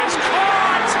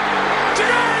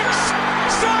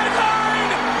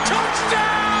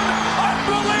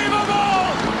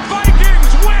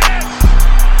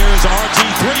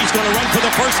for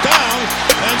the first down,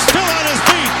 and still on his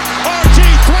feet.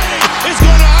 RG3 is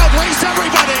going to outrace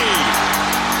everybody.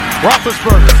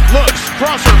 Roethlisberger looks,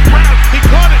 crosser, grabs, he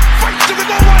caught it, fights to the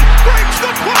goal line, breaks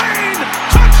the plane,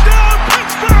 touchdown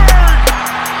Pittsburgh!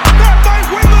 That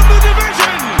might win them the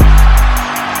division!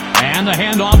 And the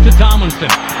handoff to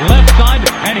Tomlinson, left side,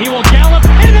 and he will gallop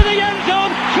into the end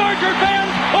zone. Charger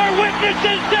fans are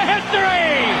witnesses to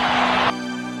history!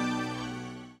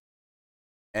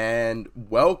 And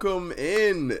welcome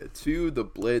in to the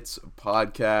Blitz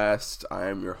podcast. I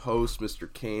am your host,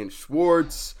 Mr. Kane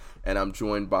Schwartz, and I'm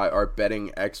joined by our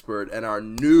betting expert and our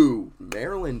new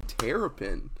Maryland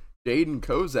Terrapin, Jaden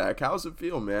Kozak. How's it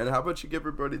feel, man? How about you give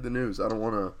everybody the news? I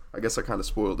guess I kind of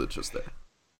spoiled it just there.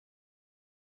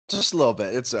 Just a little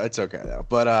bit. It's okay though.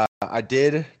 But I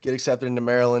did get accepted into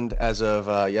Maryland as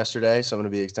of yesterday, so I'm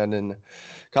going to be extending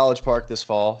College Park this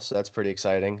fall, so that's pretty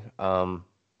exciting.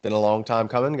 Been a long time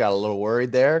coming. Got a little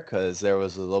worried there because there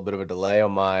was a little bit of a delay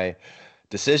on my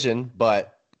decision,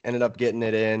 but ended up getting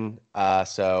it in.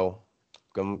 So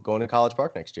I'm going to College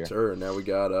Park next year. Sure. Now we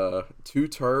got two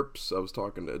Terps. I was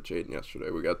talking to Jaden yesterday.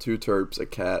 We got two Terps, a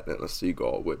cat, and a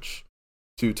seagull, which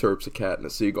two Terps, a cat, and a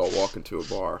seagull walk into a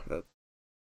bar. That's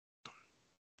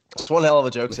one hell of a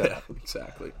joke set. Yeah,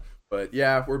 exactly. But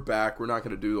yeah, we're back. We're not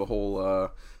going to do the whole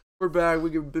we're back.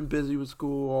 We've been busy with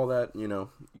school, all that, you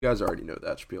guys already know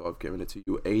that spiel. I've given it to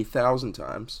you 1,000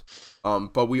 times.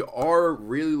 But we are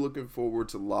really looking forward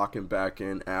to locking back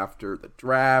in after the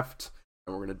draft,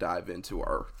 and we're going to dive into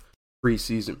our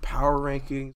preseason power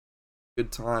rankings.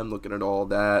 Good time looking at all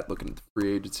that, looking at the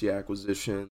free agency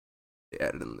acquisition, they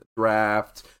added in the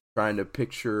draft, trying to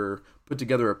put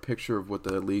together a picture of what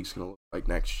the league's going to look like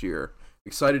next year.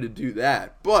 Excited to do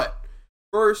that. But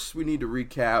first, we need to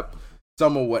recap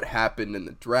some of what happened in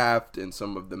the draft and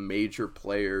some of the major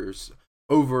players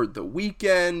over the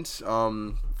weekend.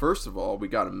 First of all, we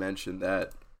got to mention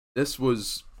that this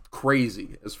was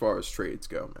crazy as far as trades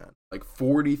go, man. Like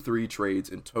 43 trades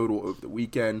in total over the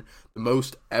weekend, the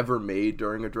most ever made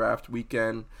during a draft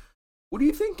weekend. What do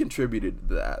you think contributed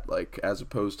to that, like, as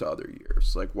opposed to other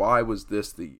years? Like, why was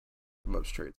this the most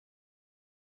trades?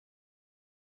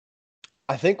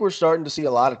 I think we're starting to see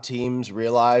a lot of teams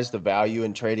realize the value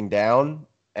in trading down,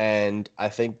 and I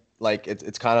think like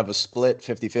it's kind of a split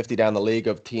 50-50 down the league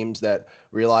of teams that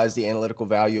realize the analytical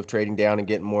value of trading down and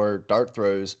getting more dart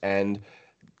throws, and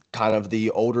kind of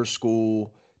the older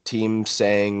school teams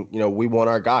saying, we want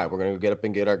our guy. We're going to get up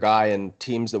and get our guy, and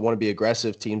teams that want to be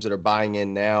aggressive, teams that are buying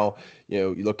in now.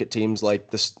 You look at teams like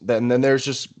this, and then there's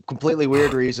just completely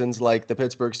weird reasons like the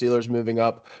Pittsburgh Steelers moving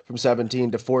up from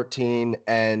 17 to 14,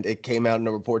 and it came out in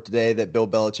a report today that Bill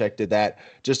Belichick did that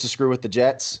just to screw with the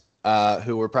Jets,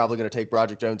 who were probably going to take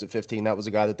Broderick Jones at 15. That was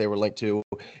a guy that they were linked to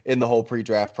in the whole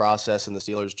pre-draft process, and the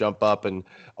Steelers jump up and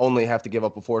only have to give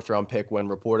up a fourth-round pick when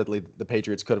reportedly the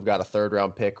Patriots could have got a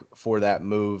third-round pick for that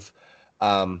move.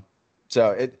 I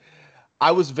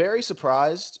was very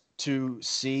surprised to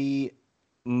see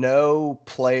no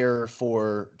player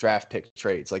for draft pick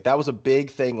trades. Like, that was a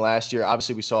big thing last year.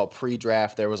 Obviously, we saw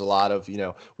pre-draft. There was a lot of,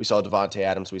 we saw Devontae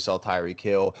Adams, we saw Tyreek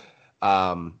Hill.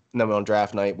 And then on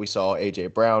draft night, we saw A.J.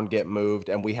 Brown get moved,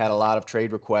 and we had a lot of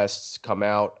trade requests come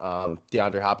out.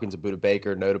 DeAndre Hopkins and Budda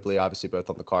Baker, notably, obviously both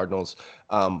on the Cardinals.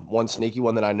 One sneaky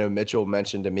one that I know Mitchell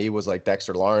mentioned to me was like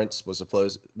Dexter Lawrence was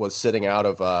sitting out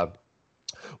of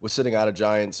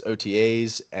Giants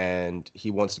OTAs, and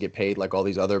he wants to get paid like all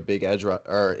these other big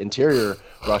interior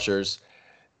rushers.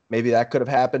 Maybe that could have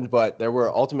happened, but there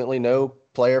were ultimately no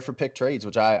player for pick trades,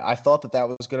 which I thought that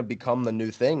was going to become the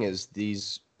new thing, is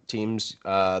these teams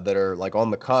that are like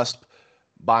on the cusp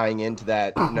buying into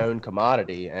that known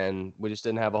commodity, and we just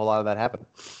didn't have a whole lot of that happen.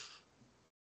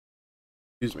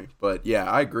 Excuse me. But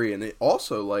yeah, I agree. And it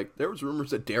also, like, there was rumors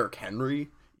that Derrick Henry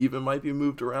even might be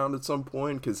moved around at some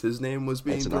point because his name was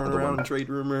being thrown around in trade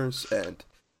rumors, and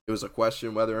it was a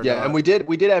question whether or not. Yeah, and we did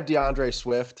have DeAndre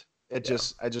Swift. I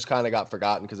just kind of got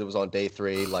forgotten because it was on day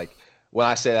 3. Like, when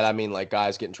I say that, I mean like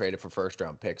guys getting traded for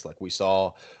first-round picks. Like we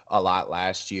saw a lot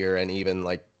last year, and even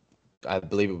like I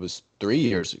believe it was 3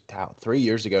 years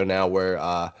ago now, where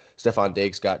Stephon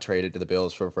Diggs got traded to the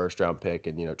Bills for a first-round pick,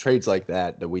 and trades like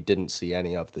that we didn't see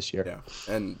any of this year. Yeah,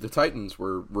 and the Titans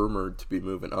were rumored to be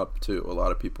moving up too. A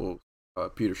lot of people,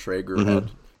 Peter Schrager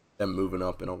had them moving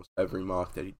up in almost every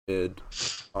mock that he did.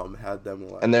 Had them,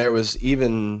 and there was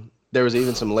even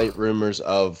some late rumors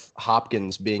of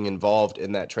Hopkins being involved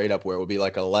in that trade up, where it would be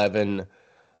like 11.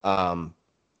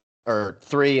 Or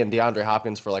 3 and DeAndre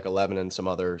Hopkins for like 11 and some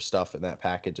other stuff in that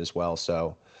package as well.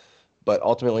 So, but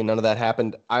ultimately none of that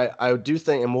happened. I do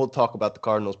think, and we'll talk about the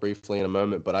Cardinals briefly in a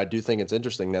moment, but I do think it's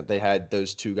interesting that they had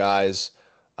those two guys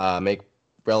make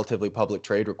relatively public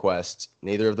trade requests.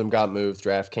 Neither of them got moved.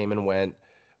 Draft came and went.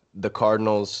 The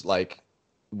Cardinals,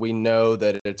 we know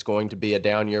that it's going to be a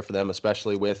down year for them,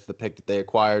 especially with the pick that they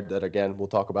acquired that, again, we'll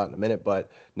talk about in a minute.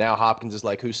 But now Hopkins is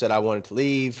like, who said I wanted to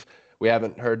leave? We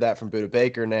haven't heard that from Budda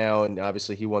Baker now, and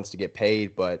obviously he wants to get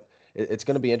paid. But it's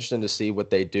going to be interesting to see what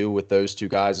they do with those two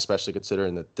guys, especially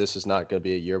considering that this is not going to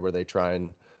be a year where they try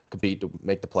and compete to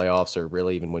make the playoffs or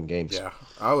really even win games. Yeah,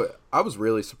 I was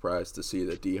really surprised to see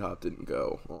that D-Hop didn't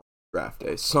go on draft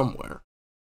day somewhere,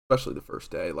 especially the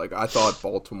first day. I thought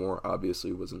Baltimore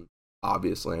obviously was an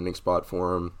obvious landing spot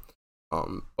for him.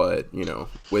 But,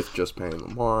 with just paying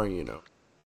Lamar,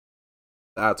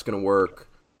 that's going to work.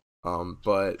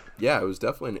 But, yeah, it was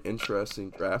definitely an interesting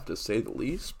draft to say the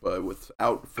least. But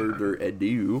without further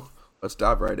ado, let's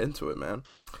dive right into it, man.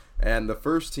 And the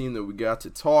first team that we got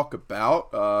to talk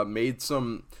about made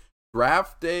some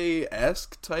draft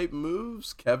day-esque type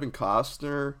moves. Kevin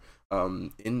Costner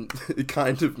in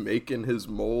kind of making his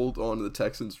mold on the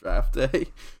Texans draft day.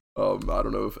 I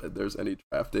don't know if there's any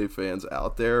draft day fans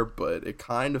out there, but it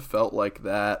kind of felt like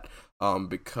that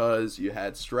because you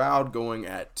had Stroud going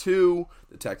at 2.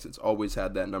 The Texans always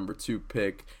had that number 2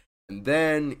 pick. And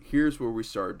then here's where we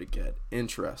started to get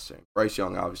interesting. Bryce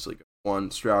Young obviously goes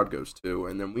 1, Stroud goes 2,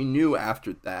 and then we knew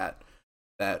after that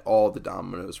all the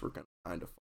dominoes were going to kind of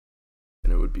fall,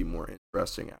 and it would be more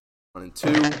interesting at 1 and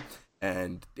 2.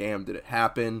 And damn, did it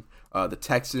happen. The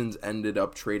Texans ended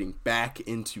up trading back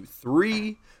into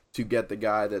 3 to get the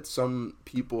guy that some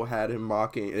people had them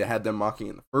mocking in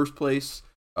the first place,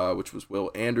 which was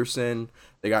Will Anderson.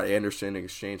 They got Anderson in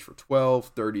exchange for 12,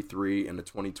 33, and the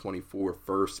 2024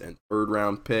 first and third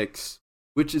round picks,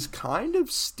 which is kind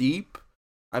of steep.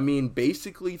 I mean,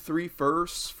 basically 3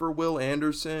 firsts for Will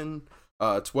Anderson.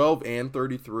 12 and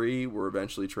 33 were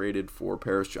eventually traded for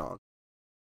Paris Johnson.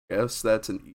 I guess that's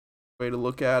an easy way to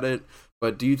look at it.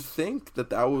 But do you think that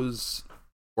was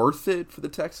worth it for the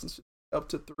Texans to up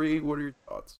to 3? What are your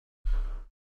thoughts?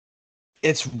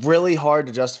 It's really hard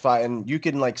to justify, and you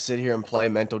can sit here and play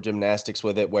mental gymnastics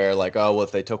with it where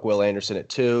if they took Will Anderson at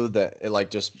 2, that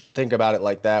it just think about it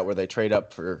like that, where they trade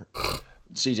up for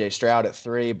CJ Stroud at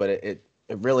 3, but it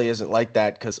really isn't like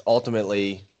that, because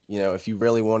ultimately, if you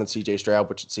really wanted CJ Stroud,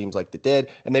 which it seems like they did,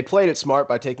 and they played it smart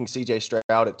by taking CJ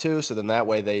Stroud at 2, so then that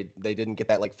way they didn't get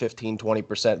that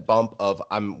 15-20% bump of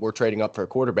we're trading up for a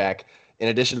quarterback, in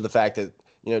addition to the fact that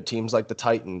teams like the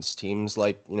Titans, teams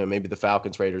like maybe the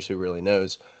Falcons, Raiders, who really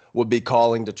knows, would be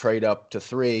calling to trade up to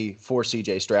 3 for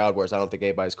CJ Stroud, whereas I don't think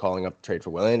anybody's calling up to trade for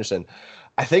Will Anderson.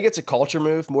 I think it's a culture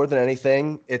move more than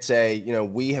anything. It's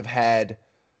we have had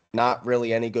not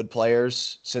really any good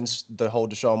players since the whole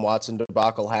Deshaun Watson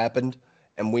debacle happened,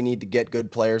 and we need to get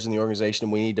good players in the organization,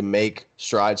 and we need to make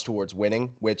strides towards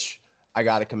winning, which I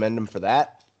got to commend them for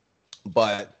that.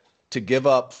 But to give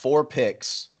up 4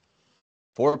 picks,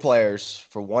 4 players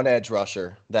for 1 edge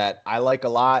rusher that I like a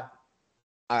lot,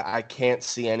 I can't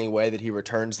see any way that he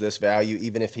returns this value,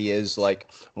 even if he is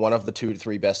one of the 2 to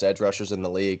 3 best edge rushers in the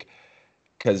league,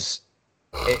 because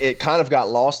it kind of got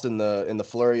lost in the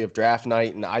flurry of draft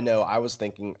night. And I know I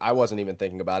wasn't even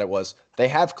thinking about it, they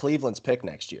have Cleveland's pick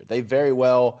next year. They very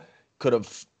well could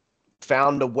have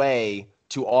found a way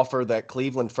to offer that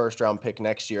Cleveland first round pick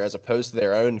next year as opposed to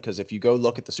their own, because if you go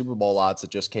look at the Super Bowl odds that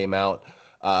just came out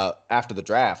after the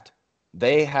draft,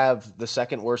 they have the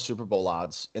second worst Super Bowl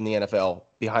odds in the NFL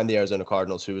behind the Arizona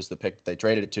Cardinals, who was the pick that they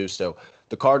traded it to. So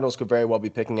the Cardinals could very well be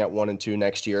picking at 1 and 2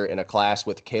 next year in a class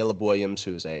with Caleb Williams,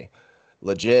 who's a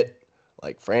legit,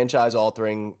 franchise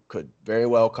altering, could very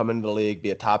well come into the league, be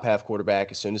a top half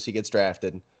quarterback as soon as he gets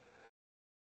drafted.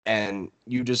 And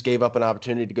you just gave up an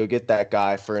opportunity to go get that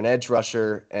guy for an edge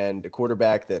rusher and a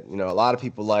quarterback that, a lot of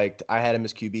people liked. I had him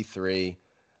as QB3.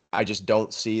 I just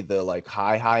don't see the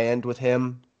high end with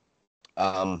him.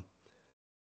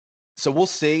 So we'll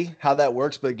see how that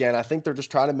works. But again, I think they're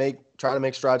just trying to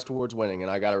make strides towards winning,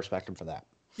 and I got to respect them for that.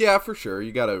 Yeah, for sure.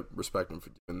 You got to respect him for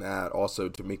doing that. Also,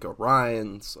 D'Amico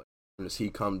Ryans, as soon as he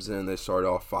comes in, they start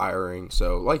off firing.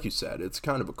 So, like you said, it's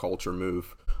kind of a culture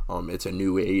move. It's a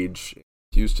new age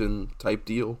Houston type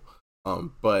deal.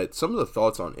 But some of the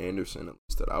thoughts on Anderson, at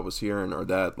least that I was hearing, are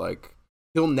that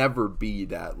he'll never be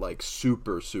that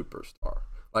superstar.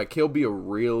 He'll be a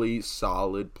really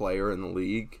solid player in the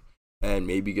league, and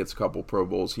maybe gets a couple Pro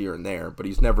Bowls here and there, but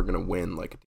he's never gonna win a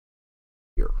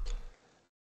year.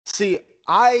 See,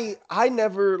 I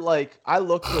never I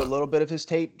looked through a little bit of his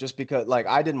tape just because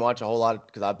I didn't watch a whole lot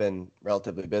because I've been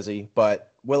relatively busy.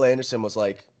 But Will Anderson was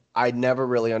I never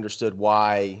really understood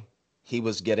why he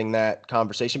was getting that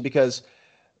conversation, because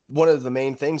one of the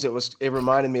main things, it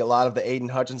reminded me a lot of the Aiden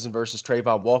Hutchinson versus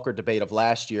Trayvon Walker debate of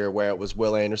last year, where it was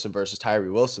Will Anderson versus Tyree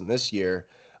Wilson this year,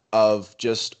 of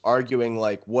just arguing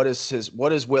like what is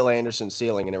Will Anderson's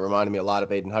ceiling, and it reminded me a lot of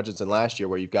Aiden Hutchinson last year,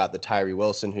 where you've got the Tyree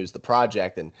Wilson who's the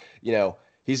project, and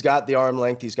he's got the arm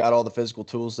length, he's got all the physical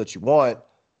tools that you want,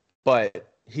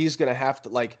 but he's gonna have to,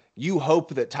 like, you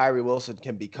hope that Tyree Wilson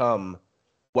can become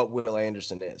what Will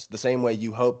Anderson is, the same way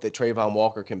you hope that Trayvon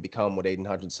Walker can become what Aiden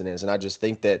Hutchinson is. And I just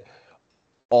think that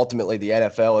ultimately the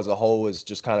NFL as a whole is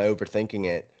just kind of overthinking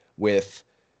it with,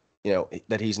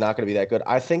 that he's not going to be that good.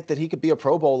 I think that he could be a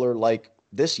Pro Bowler like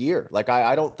this year. Like,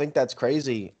 I don't think that's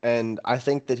crazy. And I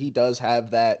think that he does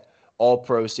have that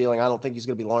all-pro ceiling. I don't think he's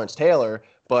going to be Lawrence Taylor,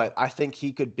 but I think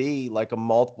he could be like a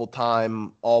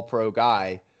multiple-time all-pro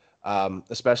guy,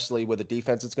 especially with a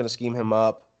defense that's going to scheme him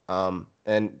up.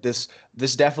 And this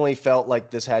definitely felt like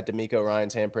this had D'Amico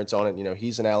Ryan's handprints on it.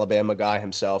 He's an Alabama guy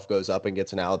himself, goes up and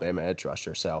gets an Alabama edge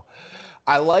rusher. So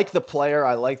I like the player.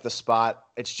 I like the spot.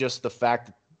 It's just the fact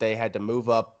that they had to move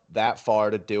up that far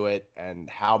to do it, and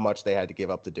how much they had to give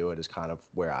up to do it is kind of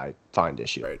where I find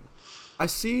issue. Right. I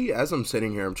see, as I'm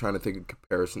sitting here, I'm trying to think of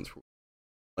comparisons.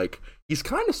 Like, he's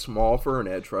kind of small for an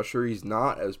edge rusher. He's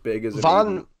not as big as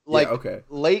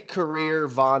late career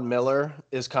Von Miller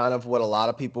is kind of what a lot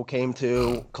of people came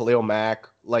to. Khalil Mack,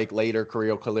 like later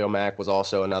career Khalil Mack was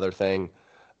also another thing.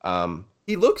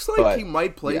 He looks like he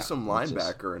might play some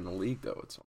linebacker in the league, though.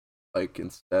 It's like,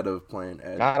 instead of playing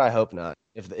edge. God, I hope not.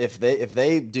 If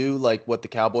they do like what the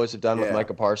Cowboys have done with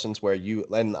Micah Parsons,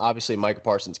 and obviously Micah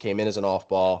Parsons came in as an off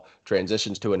ball,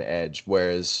 transitions to an edge,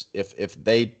 whereas if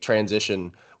they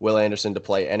transition Will Anderson to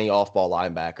play any off ball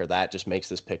linebacker, that just makes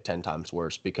this pick 10 times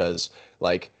worse, because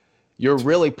like you're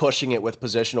really pushing it with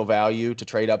positional value to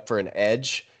trade up for an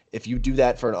edge. If you do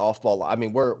that for an off ball, I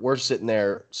mean, we're sitting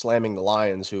there slamming the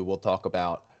Lions, who we'll talk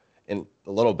about in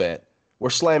a little bit. We're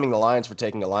slamming the Lions for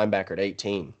taking a linebacker at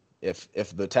 18.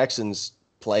 If the Texans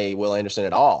play Will Anderson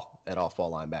at all at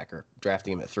off-ball linebacker,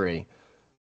 drafting him at 3,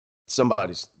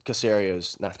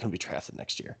 Casario's not going to be drafted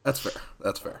next year. That's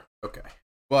fair. Okay.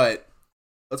 But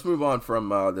let's move on from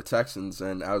the Texans.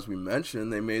 And as we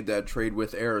mentioned, they made that trade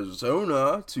with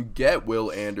Arizona to get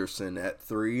Will Anderson at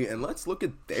 3. And let's look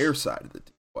at their side of the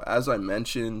deal. As I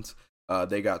mentioned,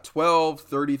 they got 12,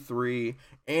 33,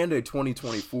 and a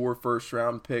 2024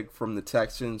 first-round pick from the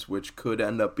Texans, which could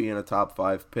end up being a top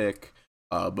 5 pick.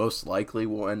 Most likely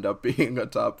will end up being a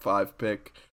top 5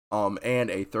 pick, and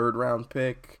a third-round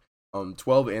pick.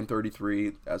 12 and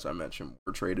 33, as I mentioned,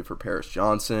 were traded for Paris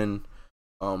Johnson.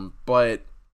 But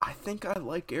I think I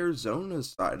like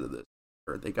Arizona's side of this.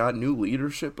 They got new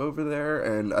leadership over there,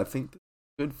 and I think that's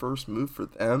a good first move for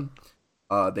them.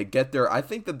 They get there. I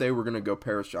think that they were going to go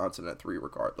Paris Johnson at 3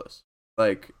 regardless.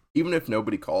 Like, even if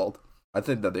nobody called, I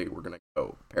think that they were going to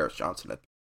go Paris Johnson at 3.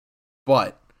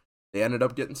 But they ended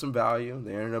up getting some value.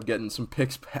 They ended up getting some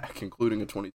picks back, including a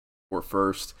 24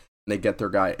 first. And they get their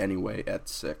guy anyway at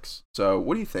 6. So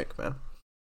what do you think, man?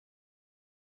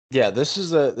 Yeah, this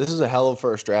is a hell of a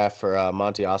first draft for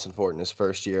Monty Ossenfort in his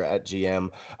first year at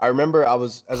GM. I remember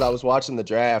as I was watching the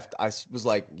draft, I was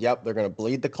like, yep, they're going to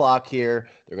bleed the clock here.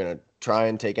 They're going to try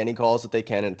and take any calls that they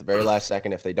can. And at the very last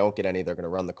second, if they don't get any, they're going to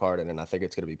run the card in. And I think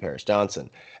it's going to be Paris Johnson.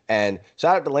 And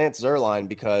shout out to Lance Zierlein,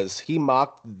 because he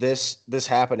mocked this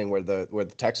happening where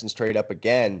the Texans trade up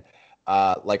again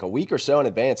like a week or so in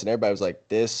advance. And everybody was like,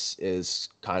 this is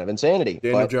kind of insanity.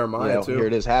 Daniel Jeremiah, too. Here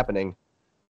it is happening.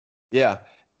 Yeah.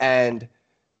 And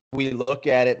we look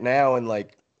at it now, and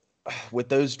like with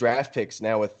those draft picks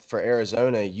now for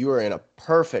Arizona, you are in a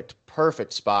perfect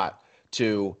spot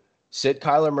to sit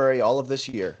Kyler Murray all of this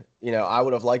year. I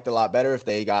would have liked a lot better if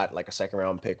they got like a 2nd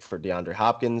round pick for DeAndre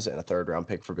Hopkins and a 3rd round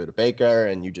pick for Budda Baker,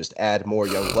 and you just add more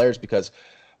young players, because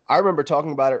I remember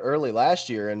talking about it early last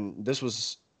year, and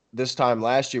this time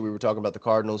last year we were talking about the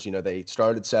Cardinals. They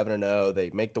started 7-0, they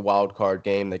make the wild card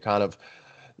game, they kind of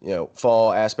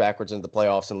fall ass backwards into the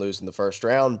playoffs and lose in the first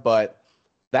round. But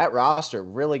that roster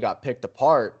really got picked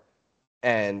apart,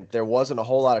 and there wasn't a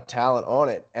whole lot of talent on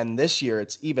it. And this year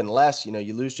it's even less.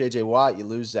 You lose J.J. Watt, you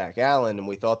lose Zach Allen, and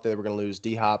we thought they were going to lose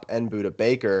D-Hop and Budda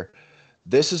Baker.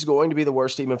 This is going to be the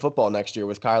worst team in football next year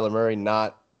with Kyler Murray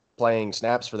not playing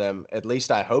snaps for them. At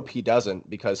least I hope he doesn't,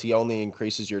 because he only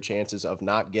increases your chances of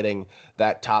not getting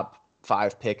that top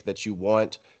 5 pick that you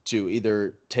want to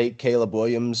either take Caleb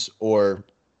Williams or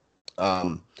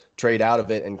trade out of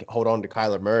it and hold on to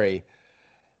Kyler Murray.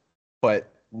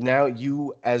 But now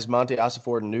you, as Monty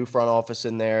Ossenfort, a new front office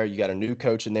in there, you got a new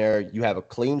coach in there, you have a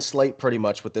clean slate pretty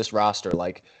much with this roster.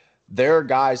 Like, there are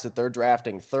guys that they're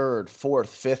drafting 3rd, 4th,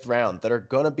 5th round that are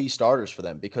going to be starters for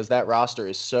them because that roster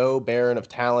is so barren of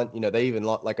talent. They even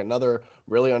like another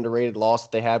really underrated loss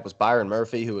that they had was Byron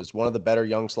Murphy, who was one of the better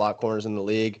young slot corners in the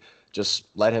league. Just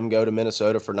let him go to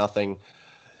Minnesota for nothing.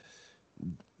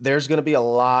 There's going to be a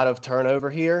lot of turnover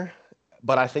here,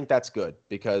 but I think that's good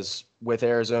because with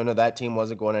Arizona, that team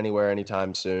wasn't going anywhere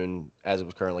anytime soon as it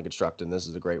was currently constructed, and this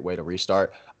is a great way to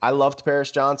restart. I loved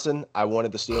Paris Johnson. I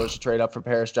wanted the Steelers to trade up for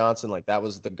Paris Johnson. Like, that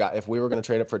was the guy. If we were going to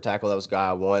trade up for a tackle, that was the guy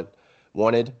I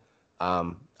wanted.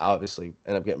 I obviously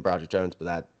end up getting Broderick Jones, but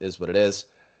that is what it is.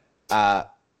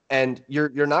 And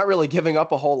you're not really giving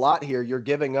up a whole lot here. You're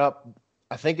giving up,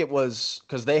 I think it was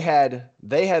because they had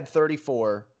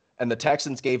 34 and the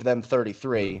Texans gave them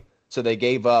 33. So they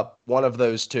gave up one of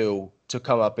those two to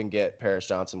come up and get Paris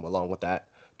Johnson along with that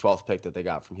 12th pick that they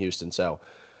got from Houston. So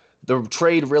the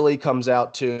trade really comes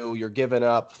out to you're giving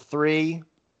up 3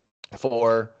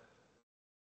 for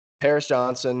Paris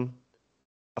Johnson,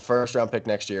 a 1st-round pick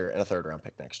next year, and a 3rd-round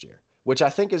pick next year, which I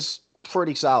think is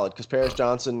pretty solid because Paris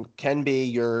Johnson can be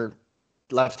your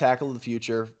left tackle of the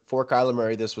future for Kyler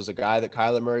Murray. This was a guy that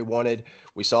Kyler Murray wanted.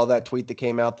 We saw that tweet that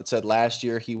came out that said last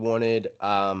year he wanted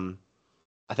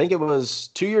I think it was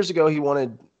 2 years ago he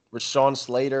wanted Rashawn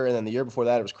Slater, and then the year before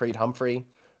that it was Creed Humphrey,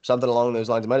 something along those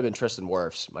lines. It might have been Tristan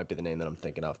Wirfs, might be the name that I'm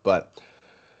thinking of. But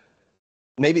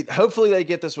hopefully they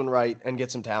get this one right and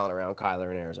get some talent around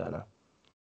Kyler in Arizona.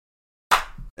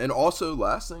 And also,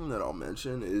 last thing that I'll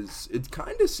mention is it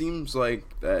kind of seems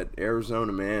like that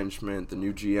Arizona management, the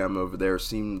new GM over there,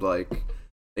 seemed like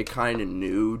they kind of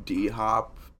knew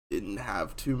D-Hop didn't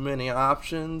have too many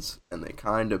options, and they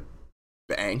kind of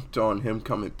banked on him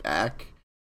coming back.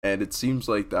 And it seems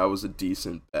like that was a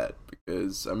decent bet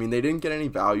because, I mean, they didn't get any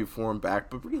value for him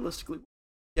back, but realistically,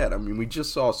 yeah, I mean, we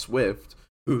just saw Swift,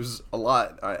 who's a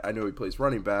lot. I know he plays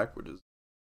running back, which is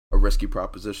a risky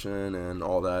proposition and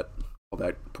all that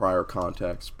prior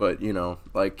context, but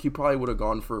like he probably would have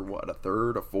gone for what, a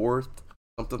 3rd, a 4th,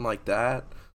 something like that.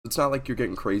 It's not like you're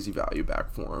getting crazy value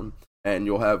back for him, and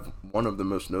you'll have one of the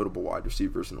most notable wide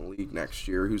receivers in the league next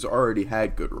year who's already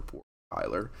had good rapport with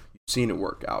Kyler. You've seen it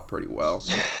work out pretty well.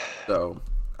 So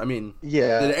I mean,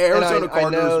 yeah, the Arizona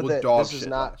Cardinals will dog shit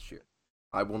last year.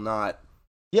 I will not.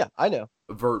 Yeah, I know.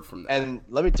 Avert from that. And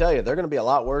let me tell you, they're going to be a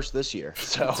lot worse this year.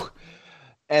 So,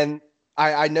 and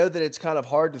I know that it's kind of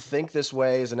hard to think this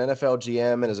way as an NFL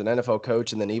GM and as an NFL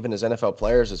coach and then even as NFL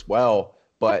players as well,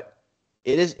 but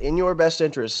it is in your best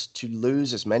interest to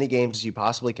lose as many games as you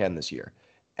possibly can this year.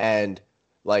 And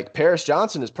like Paris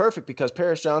Johnson is perfect because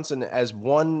Paris Johnson as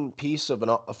one piece of a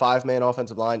 5-man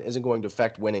offensive line isn't going to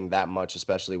affect winning that much,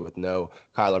 especially with no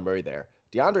Kyler Murray there.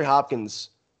 DeAndre Hopkins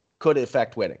could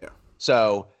affect winning. Yeah.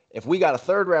 So if we got a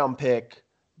 3rd-round pick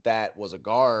that was a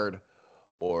guard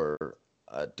or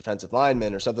a defensive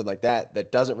lineman or something like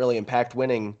that doesn't really impact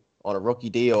winning on a rookie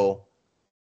deal,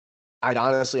 I'd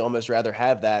honestly almost rather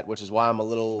have that, which is why I'm a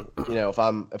little, if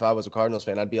I was a Cardinals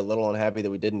fan, I'd be a little unhappy that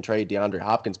we didn't trade DeAndre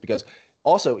Hopkins because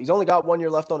also he's only got 1 year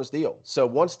left on his deal. So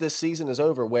once this season is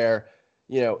over where,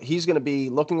 he's going to be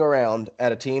looking around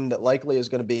at a team that likely is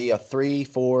going to be a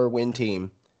 3-4 win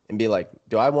team and be like,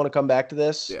 do I want to come back to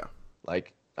this? Yeah.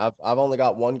 Like I've only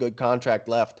got one good contract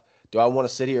left. Do I want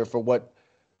to sit here for what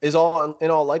is in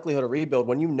all likelihood a rebuild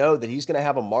when you know that he's going to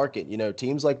have a market?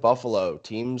 Teams like Buffalo,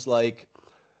 teams like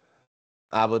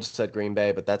I would have said Green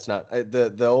Bay, but that's not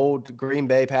the old Green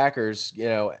Bay Packers.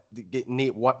 Needing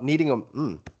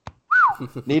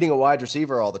a wide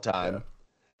receiver all the time. Yeah.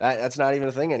 That's not even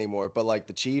a thing anymore. But like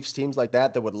the Chiefs, teams like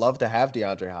that would love to have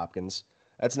DeAndre Hopkins.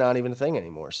 That's not even a thing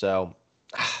anymore. So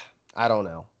I don't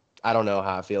know. I don't know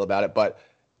how I feel about it, but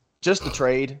just the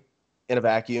trade in a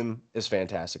vacuum is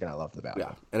fantastic, and I love the value.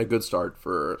 Yeah, and a good start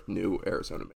for new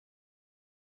Arizona.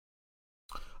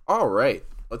 All right,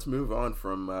 let's move on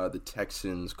from the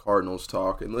Texans-Cardinals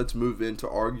talk, and let's move into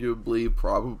arguably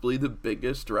probably the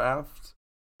biggest draft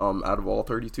out of all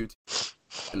 32 teams,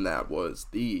 and that was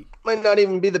might not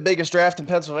even be the biggest draft in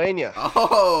Pennsylvania.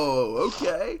 Oh,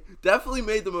 okay. Definitely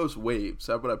made the most waves.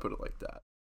 How would I put it like that?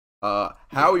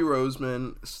 Howie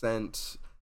Roseman sent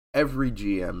every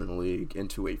GM in the league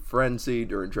into a frenzy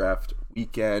during draft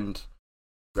weekend,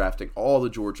 drafting all the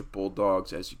Georgia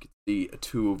Bulldogs. As you can see,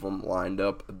 2 of them lined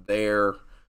up there.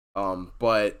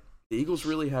 But the Eagles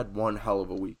really had one hell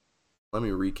of a week. Let me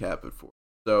recap it for you.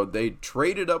 So they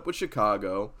traded up with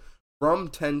Chicago from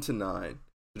 10 to 9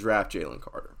 to draft Jalen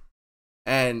Carter.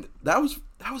 And that was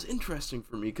interesting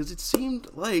for me because it seemed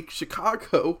like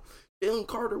Jalen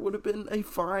Carter would have been a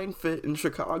fine fit in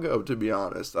Chicago, to be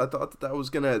honest. I thought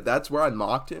that's where I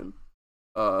mocked him.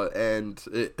 and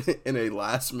in a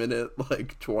last minute,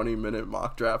 like 20-minute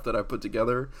mock draft that I put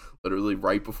together, literally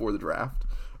right before the draft.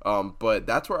 But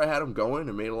that's where I had him going.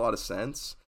 It made a lot of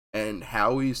sense. And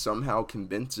Howie somehow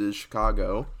convinces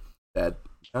Chicago that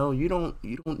no, you don't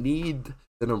need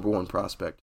the number one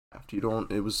prospect. You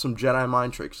don't. It was some Jedi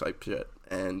mind tricks type shit,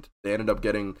 and they ended up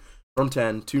getting from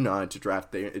 10 to 9 to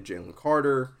draft Jalen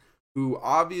Carter, who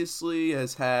obviously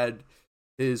has had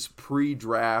his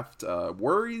pre-draft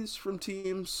worries from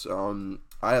teams.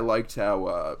 I liked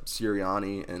how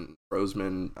Sirianni and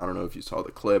Roseman, I don't know if you saw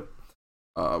the clip,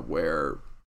 where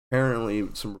apparently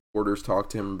some reporters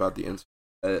talked to him about the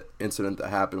incident that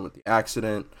happened with the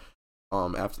accident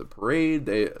after the parade.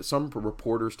 Some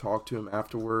reporters talked to him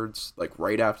afterwards, like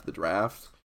right after the draft,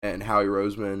 and Howie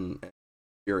Roseman and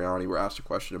Sirianni were asked a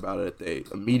question about it. They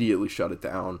immediately shut it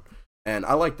down, and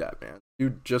I like that, man.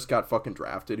 Dude just got fucking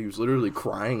drafted. He was literally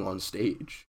crying on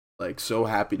stage, like so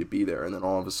happy to be there, and then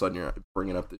all of a sudden you're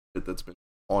bringing up the shit that's been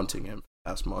haunting him for the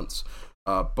past months.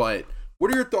 But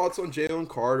what are your thoughts on Jalen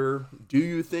Carter? Do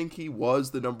you think he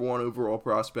was the number one overall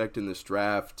prospect in this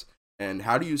draft? And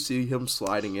how do you see him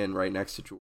sliding in right next to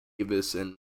Jordan Davis?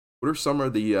 And what are some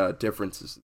of the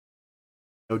differences?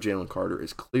 I know Jalen Carter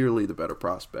is clearly the better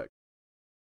prospect.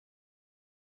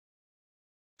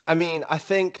 I mean, I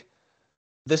think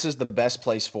this is the best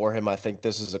place for him. I think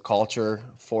this is a culture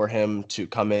for him to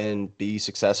come in, be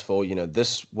successful. You know,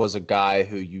 this was a guy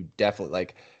who you definitely,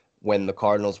 like, when the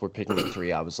Cardinals were picking at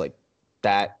 3, I was like,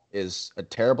 that is a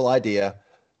terrible idea.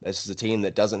 This is a team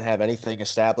that doesn't have anything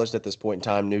established at this point in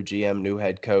time. New GM, new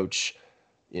head coach,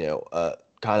 you know,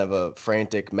 kind of a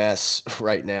frantic mess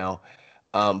right now.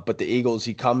 But the Eagles,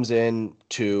 he comes in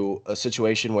to a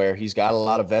situation where he's got a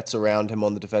lot of vets around him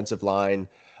on the defensive line.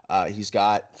 He's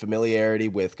got familiarity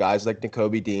with guys like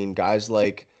Nakobe Dean, guys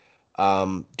like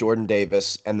Jordan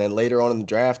Davis, and then later on in the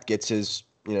draft gets his,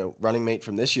 you know, running mate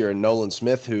from this year, Nolan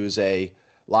Smith, who's a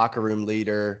locker room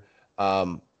leader,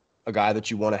 a guy that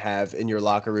you want to have in your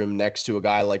locker room next to a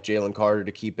guy like Jalen Carter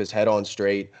to keep his head on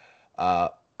straight.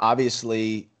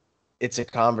 Obviously, it's a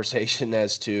conversation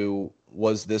as to,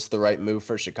 was this the right move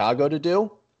for Chicago to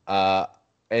do?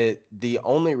 The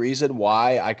only reason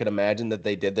why I could imagine that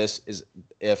they did this is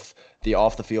if the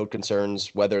off-the-field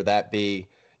concerns, whether that be,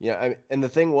 you know, and the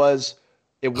thing was,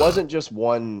 it wasn't just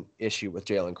one issue with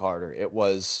Jalen Carter. It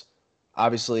was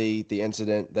obviously the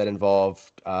incident that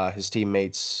involved his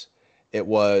teammates. It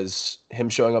was him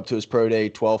showing up to his pro day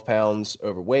 12 pounds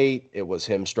overweight. It was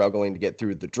him struggling to get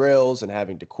through the drills and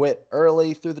having to quit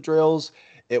early through the drills.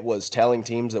 It was telling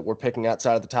teams that we're picking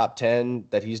outside of the top 10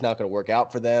 that he's not going to work out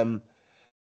for them.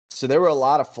 So there were a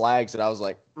lot of flags that I was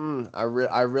like, I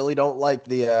really don't like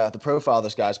the profile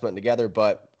this guy's putting together,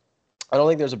 but I don't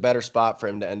think there's a better spot for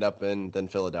him to end up in than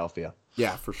Philadelphia.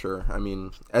 Yeah, for sure. I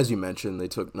mean, as you mentioned, they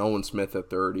took Nolan Smith at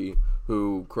 30,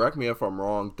 who, correct me if I'm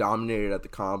wrong, dominated at the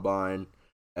combine,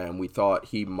 and we thought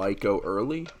he might go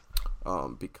early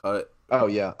because... Oh,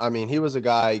 yeah. I mean, he was a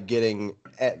guy getting,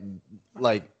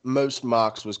 like, most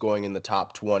mocks was going in the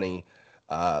top 20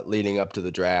 leading up to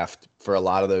the draft for a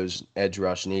lot of those edge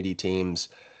rush needy teams.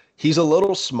 He's a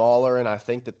little smaller, and I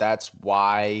think that that's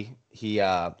why he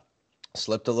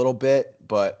slipped a little bit,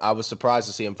 but I was surprised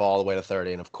to see him fall all the way to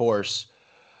 30. And, of course,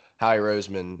 Howie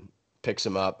Roseman picks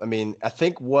him up. I mean, I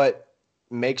think what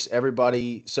makes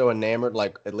everybody so enamored,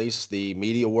 like at least the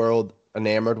media world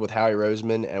enamored with Howie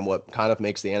Roseman, and what kind of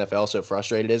makes the NFL so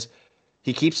frustrated is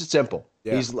he keeps it simple.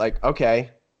 Yeah. He's like,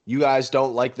 okay, you guys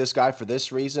don't like this guy for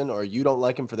this reason, or you don't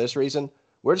like him for this reason.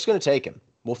 We're just going to take him.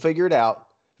 We'll figure it out.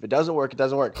 If it doesn't work, it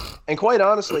doesn't work. And quite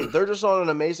honestly, they're just on an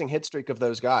amazing hit streak of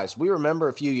those guys. We remember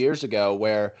a few years ago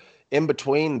where in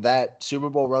between that Super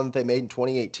Bowl run that they made in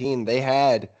 2018, they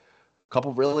had a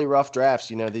couple really rough drafts.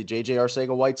 You know, the J.J.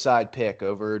 Arcega-Whiteside pick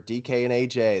over DK and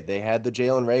A.J. They had the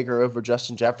Jalen Reagor over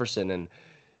Justin Jefferson. And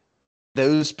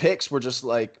those picks were just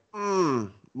like,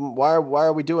 why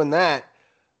are we doing that?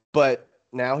 But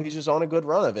now he's just on a good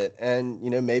run of it. And, you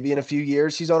know, maybe in a few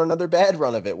years he's on another bad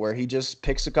run of it where he just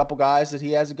picks a couple guys that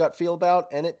he has a gut feel about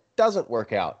and it doesn't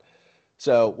work out.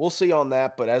 So we'll see on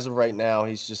that. But as of right now,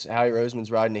 he's just Howie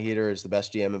Roseman's riding the heater as the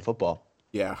best GM in football.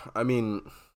 Yeah, I mean,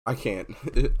 I can't.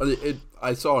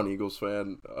 I saw an Eagles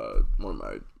fan, one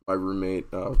of my roommate,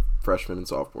 freshman and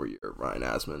sophomore year, Ryan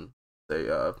Asman,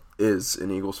 is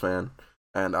an Eagles fan.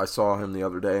 And I saw him the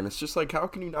other day, and it's just like, how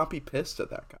can you not be pissed at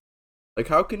that guy? Like,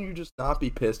 how can you just not be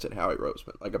pissed at Howie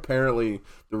Roseman? Like, apparently,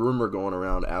 the rumor going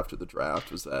around after the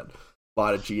draft was that a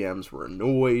lot of GMs were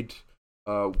annoyed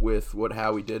with what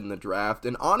Howie did in the draft.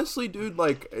 And honestly, dude,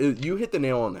 like, you hit the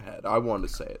nail on the head. I wanted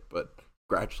to say it, but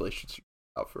congratulations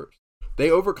out first. They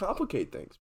overcomplicate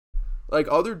things. like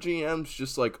other GMs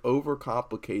just like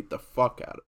overcomplicate the fuck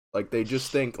out of it. Like they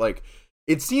just think like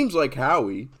it seems like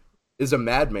Howie is a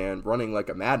madman running like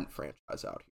a Madden franchise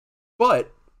out here.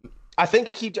 But I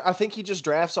think he just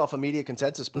drafts off a media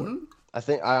consensus board.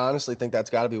 Mm-hmm. I honestly think that's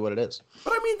got to be what it is.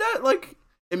 But I mean that like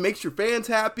it makes your fans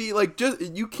happy. Like just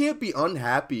you can't be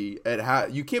unhappy at how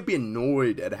you can't be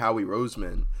annoyed at Howie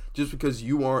Roseman just because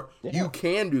you aren't. Yeah. You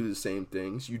can do the same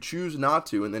things. You choose not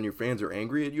to, and then your fans are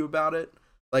angry at you about it.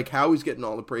 Like Howie's getting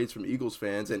all the praise from Eagles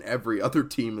fans and every other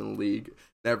team in the league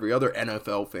and every other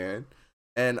NFL fan.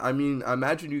 And I mean, I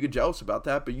imagine you get jealous about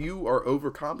that, but you are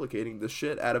overcomplicating the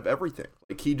shit out of everything.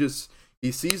 Like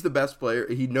he sees the best player,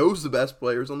 he knows the best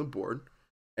players on the board,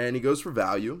 and he goes for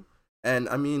value. And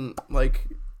I mean, like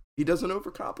he doesn't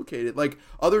overcomplicate it. Like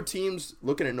other teams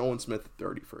looking at Nolan Smith at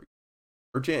 30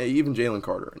 or even Jalen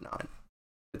Carter at 9.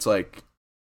 It's like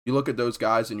you look at those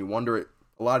guys and you wonder.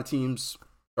 A lot of teams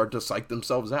start to psych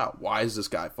themselves out. Why is this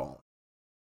guy falling?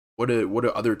 What do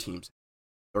other teams?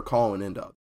 They're calling into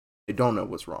others. They don't know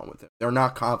what's wrong with him. They're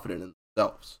not confident in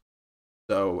themselves.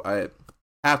 So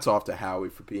hats off to Howie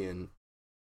for being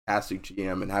a fantastic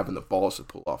GM and having the balls to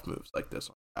pull off moves like this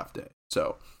on draft day.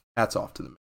 So hats off to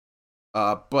them.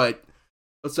 But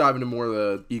let's dive into more of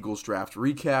the Eagles draft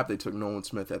recap. They took Nolan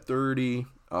Smith at 30.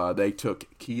 They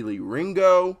took Kelee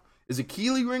Ringo. Is it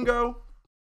Kelee Ringo?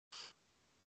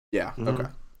 Yeah, okay.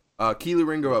 Kelee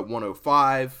Ringo at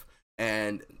 105.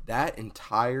 And that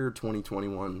entire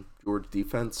 2021 Georgia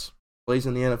defense plays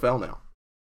in the NFL now.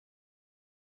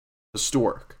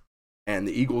 Historic. And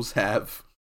the Eagles have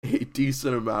a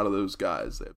decent amount of those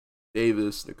guys. They have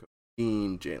Davis, Nicole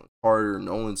Dean, Jalen Carter,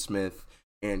 Nolan Smith,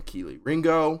 and Kelee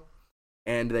Ringo.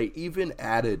 And they even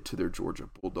added to their Georgia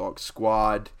Bulldogs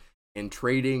squad in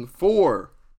trading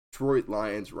for Detroit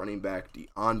Lions running back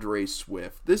DeAndre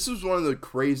Swift. This is one of the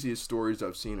craziest stories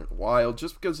I've seen in a while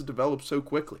just because it developed so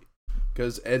quickly.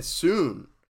 Because as soon,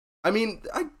 I mean,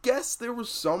 I guess there was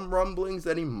some rumblings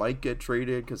that he might get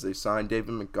traded because they signed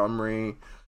David Montgomery,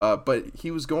 but he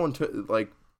was going to,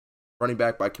 like, running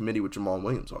back by committee with Jamal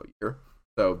Williams all year,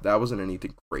 so that wasn't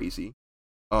anything crazy.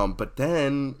 But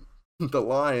then the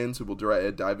Lions, who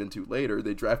we'll dive into later,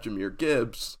 they draft Jahmyr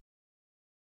Gibbs.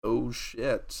 Oh,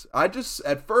 shit.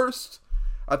 At first,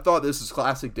 I thought this is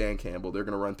classic Dan Campbell. They're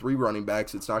going to run 3 running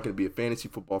backs. It's not going to be a fantasy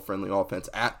football friendly offense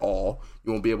at all.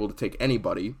 You won't be able to take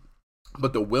anybody.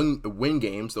 But they'll win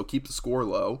games. They'll keep the score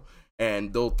low.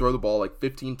 And they'll throw the ball like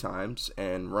 15 times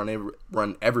and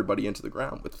run everybody into the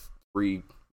ground with 3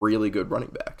 really good running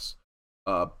backs.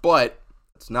 But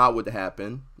that's not what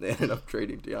happened. They ended up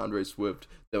trading DeAndre Swift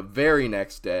the very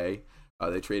next day.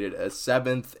 They traded a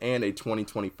 7th and a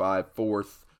 2025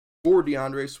 4th for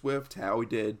DeAndre Swift. Howie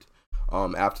did.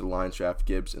 After the Lions draft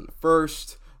Gibbs in the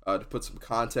first. To put some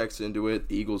context into it,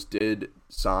 the Eagles did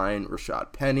sign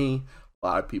Rashad Penny. A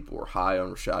lot of people were high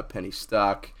on Rashad Penny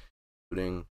stock,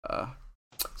 including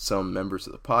some members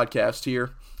of the podcast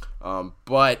here.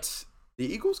 But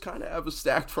the Eagles kind of have a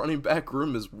stacked running back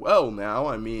room as well now.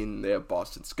 I mean, they have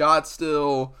Boston Scott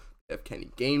still. They have Kenny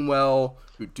Gainwell,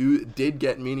 who did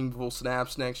get meaningful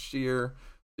snaps next year.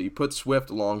 So you put Swift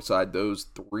alongside those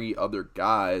 3 other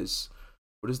guys.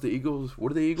 What do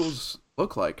the Eagles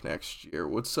look like next year?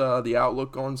 What's the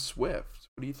outlook on Swift?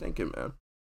 What are you thinking, man?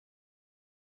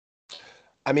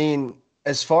 I mean,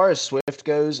 as far as Swift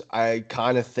goes, I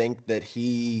kind of think that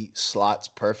he slots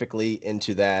perfectly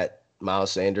into that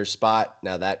Miles Sanders spot.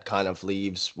 Now that kind of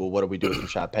leaves, well, what do we do with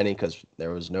Rashad Penny? Because there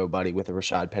was nobody with a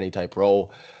Rashad Penny type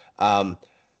role.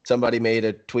 Somebody made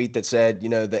a tweet that said,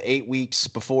 the 8 weeks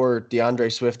before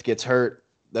DeAndre Swift gets hurt,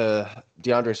 the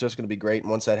DeAndre Swift's going to be great, and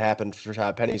once that happens,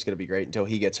 Rashad Penny's going to be great until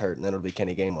he gets hurt, and then it'll be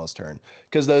Kenny Gainwell's turn.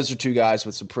 Because those are 2 guys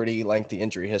with some pretty lengthy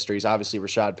injury histories. Obviously,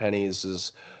 Rashad Penny's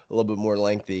is a little bit more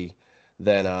lengthy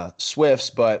than Swift's,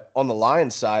 but on the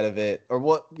Lions side of it,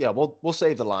 we'll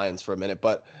save the Lions for a minute.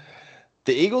 But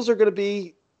the Eagles are going to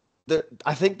be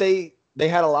I think they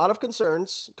had a lot of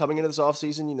concerns coming into this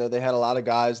offseason. They had a lot of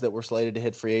guys that were slated to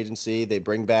hit free agency. They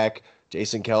bring back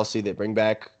Jason Kelsey. They bring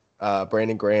back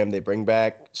Brandon Graham, they bring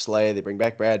back Slay, they bring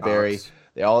back Bradbury.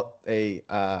 They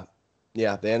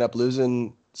end up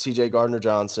losing C.J.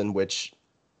 Gardner-Johnson, which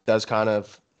does kind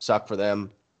of suck for them.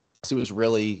 He was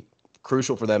really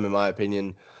crucial for them, in my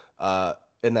opinion,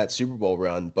 in that Super Bowl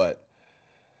run. But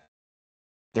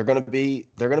they're gonna be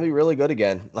really good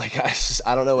again. Like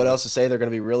I don't know what else to say. They're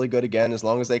gonna be really good again as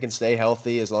long as they can stay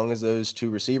healthy, as long as those 2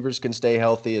 receivers can stay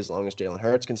healthy, as long as Jalen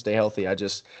Hurts can stay healthy. I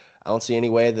don't see any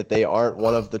way that they aren't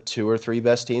one of the 2 or 3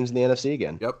 best teams in the NFC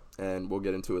again. Yep, and we'll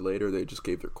get into it later. They just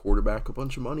gave their quarterback a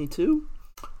bunch of money too,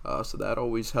 so that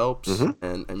always helps. Mm-hmm.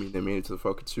 And I mean, they made it to the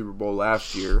fucking Super Bowl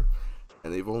last year,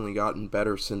 and they've only gotten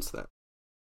better since then.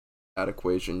 That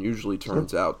equation usually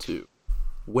turns out to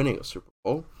winning a Super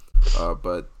Bowl,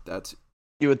 but that's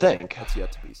you would think that's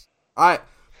yet to be seen.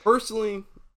 Personally,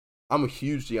 I'm a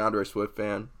huge DeAndre Swift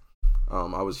fan.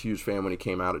 I was a huge fan when he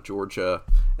came out of Georgia,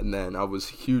 and then I was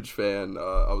a huge fan.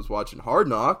 I was watching Hard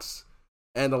Knocks,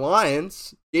 and the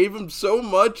Lions gave him so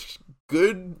much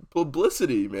good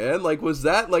publicity, man. Like, was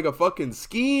that like a fucking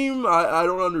scheme? I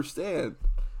don't understand.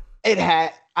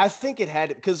 I think it had,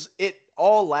 because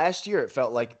all last year it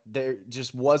felt like there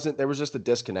was just a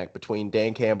disconnect between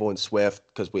Dan Campbell and Swift,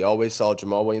 because we always saw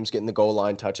Jamal Williams getting the goal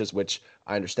line touches, which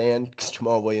I understand because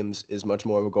Jamal Williams is much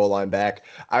more of a goal line back.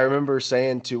 I remember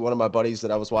saying to one of my buddies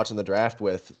that I was watching the draft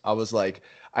with, I was like,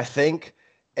 I think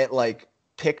at like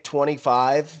pick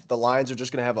 25, the Lions are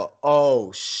just going to have a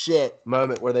oh shit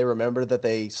moment where they remember that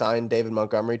they signed David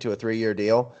Montgomery to a 3-year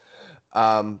deal.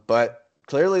 But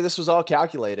clearly this was all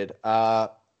calculated.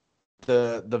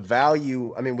 The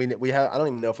value, I mean, we have, I don't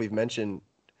even know if we've mentioned,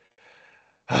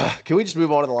 can we just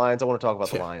move on to the Lions? I want to talk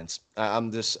about the Lions.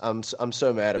 I'm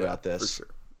so mad about this. For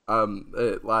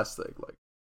sure. Last thing,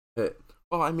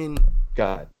 well, I mean,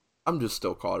 God, I'm just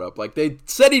still caught up. Like, they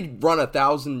said he'd run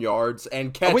 1,000 yards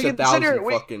and catch 1,000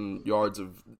 fucking yards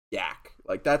of yak.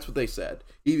 Like, that's what they said.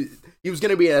 He was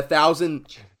going to be at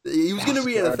 1,000. He was going to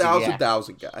be an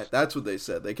 1,000 guy. That's what they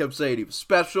said. They kept saying he was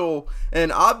special,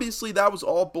 and obviously that was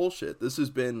all bullshit. This has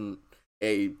been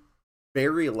a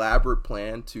very elaborate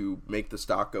plan to make the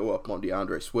stock go up on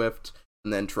DeAndre Swift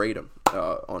and then trade him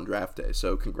on draft day.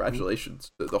 So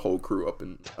congratulations to the whole crew up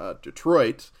in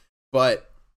Detroit.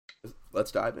 But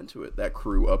let's dive into it. That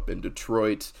crew up in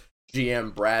Detroit,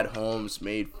 GM Brad Holmes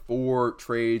made 4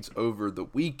 trades over the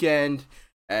weekend.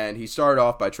 And he started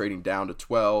off by trading down to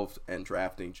 12 and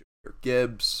drafting Jahmyr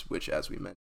Gibbs, which, as we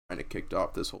mentioned, kind of kicked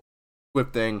off this whole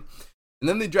Swift thing. And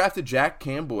then they drafted Jack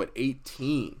Campbell at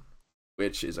 18,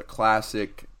 which is a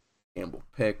classic Campbell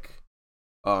pick.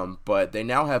 But they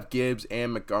now have Gibbs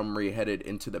and Montgomery headed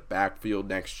into the backfield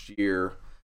next year.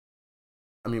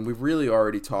 I mean, we've really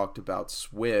already talked about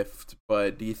Swift,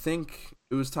 but do you think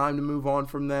it was time to move on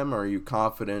from them, or are you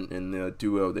confident in the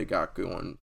duo they got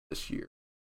going this year?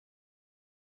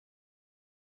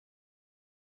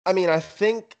 I mean, I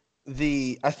think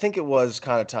it was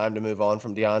kind of time to move on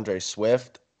from DeAndre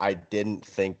Swift. I didn't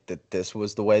think that this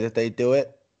was the way that they do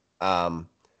it,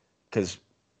 because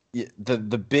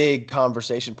the big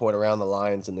conversation point around the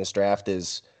Lions in this draft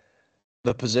is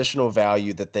the positional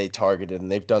value that they targeted,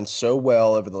 and they've done so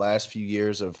well over the last few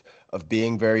years of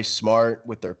being very smart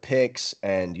with their picks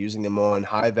and using them on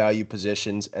high value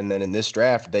positions. And then in this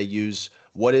draft, they use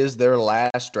what is their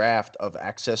last draft of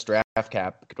excess draft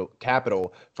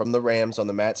capital from the Rams on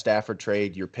the Matt Stafford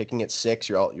trade. You're picking at 6,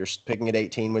 you're picking at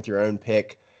 18 with your own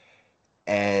pick,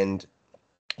 and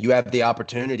you have the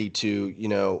opportunity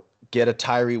to, get a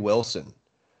Tyree Wilson.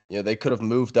 They could have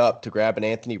moved up to grab an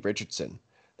Anthony Richardson.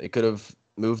 They could have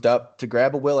moved up to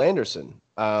grab a Will Anderson.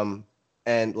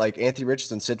 And like Anthony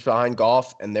Richardson sits behind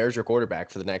Goff, and there's your quarterback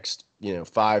for the next,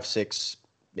 5, 6,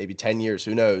 maybe 10 years,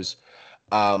 who knows,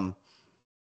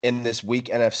 in this weak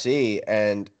NFC.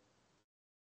 And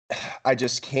I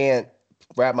just can't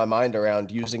wrap my mind around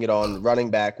using it on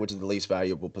running back, which is the least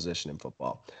valuable position in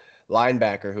football,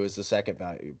 linebacker, who is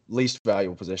the least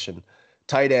valuable position,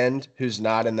 tight end, who's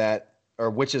not in that,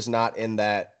 or which is not in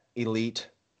that elite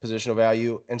positional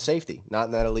value, and safety, not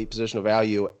in that elite positional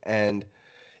value. And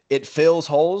it fills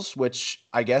holes, which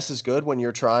I guess is good when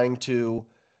you're trying to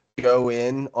go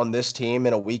in on this team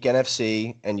in a weak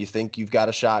NFC and you think you've got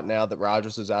a shot now that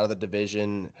Rodgers is out of the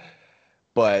division.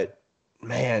 But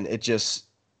man, it just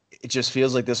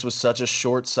feels like this was such a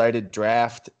short-sighted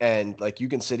draft. And like, you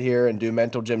can sit here and do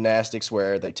mental gymnastics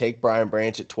where they take Brian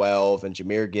Branch at 12 and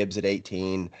Jahmyr Gibbs at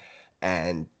 18,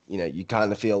 and you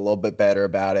kind of feel a little bit better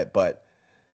about it. But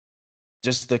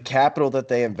just the capital that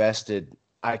they invested,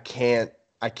 I can't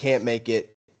make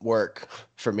it work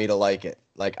for me to like it.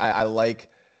 Like, I like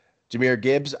Jahmyr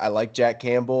Gibbs, I like Jack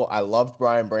Campbell, I loved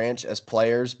Brian Branch as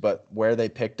players, but where they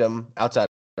picked them outside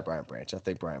of Brian Branch, I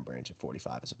think Brian Branch at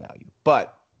 45 is a value.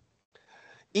 But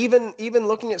even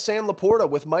looking at Sam Laporta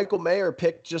with Michael Mayer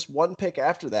picked just one pick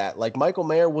after that, like Michael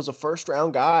Mayer was a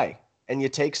first-round guy, and you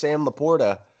take Sam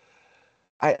Laporta,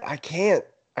 I can't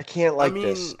like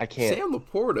this. I can't. Sam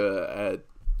Laporta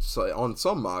on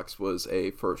some mocks was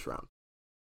a first round,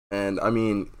 and I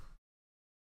mean,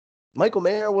 Michael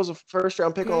Mayer was a first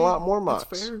round pick on a lot more mocks.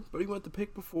 That's fair, but he went the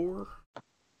pick before.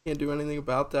 Can't do anything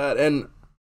about that. And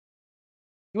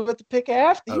he went the pick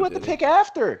after. Pick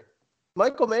after.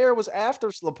 Michael Mayer was after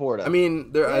Laporta. I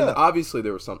mean, obviously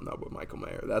there was something up with Michael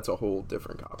Mayer. That's a whole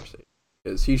different conversation,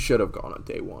 because he should have gone on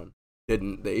day one.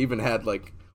 didn't. They even had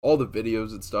like all the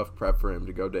videos and stuff prepped for him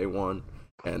to go day one,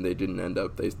 and they didn't end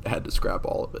up. They had to scrap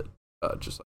all of it,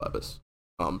 just like Levis.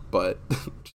 But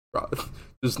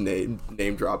just name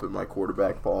dropping my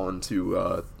quarterback falling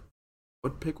to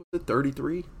what pick was it?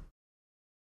 33,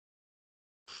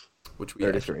 which we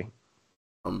 33.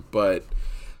 But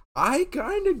I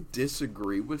kind of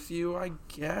disagree with you, I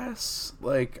guess.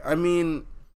 Like, I mean,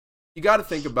 you got to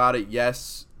think about it.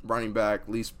 Yes, running back,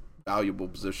 least valuable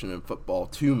position in football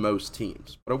to most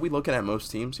teams. But are we looking at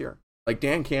most teams here? Like,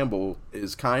 Dan Campbell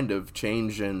is kind of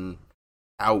changing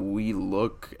how we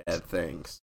look at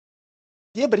things.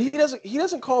 Yeah, but he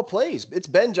doesn't call plays. It's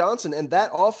Ben Johnson, and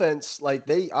that offense, like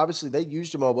they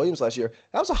used Jamal Williams last year.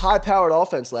 That was a high-powered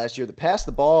offense last year that passed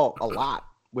the ball a lot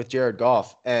with Jared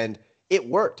Goff, and it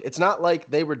worked. It's not like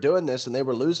they were doing this and they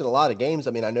were losing a lot of games.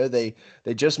 I mean, I know they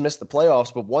just missed the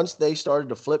playoffs, but once they started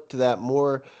to flip to that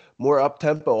more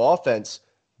up-tempo offense,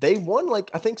 they won like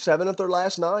I think 7 of their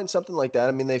last 9, something like that.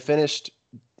 I mean, they finished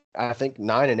I think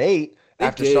 9-8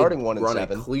 after starting 1-7. Run a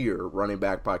clear running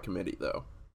back by committee though.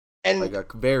 And like a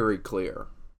very clear.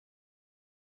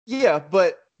 Yeah,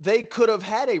 but they could have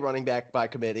had a running back by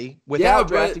committee without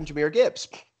drafting Jahmyr Gibbs.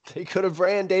 They could have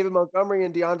ran David Montgomery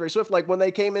and DeAndre Swift. Like when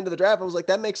they came into the draft, I was like,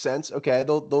 that makes sense. Okay,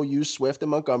 they'll use Swift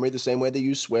and Montgomery the same way they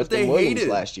used Swift and Williams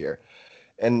last year.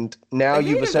 And now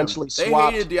you've essentially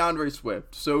swapped. They hated DeAndre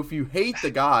Swift. So if you hate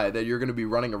the guy that you're going to be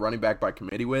running a running back by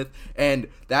committee with, and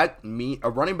a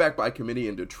running back by committee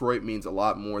in Detroit means a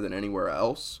lot more than anywhere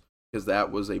else, because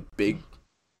that was a big.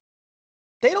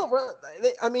 They don't run.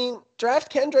 I mean,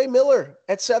 draft Kendre Miller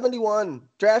at 71.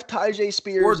 Draft Tyjae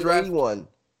Spears at 81.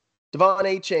 Devon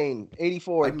A-Chain,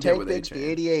 84. Tank Bigsby,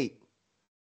 88.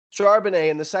 Charbonnet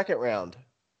in the second round.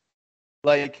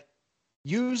 Like,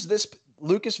 use this.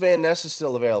 Lucas Van Ness is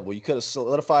still available. You could have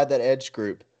solidified that edge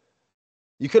group.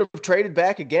 You could have traded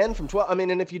back again from 12. I mean,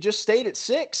 and if you just stayed at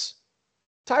 6,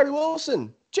 Tyree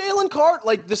Wilson, Jalen Carter,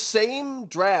 like the same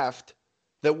draft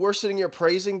that we're sitting here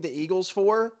praising the Eagles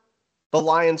for, the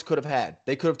Lions could have had.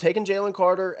 They could have taken Jalen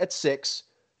Carter at 6.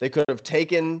 They could have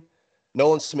taken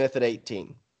Nolan Smith at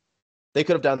 18. They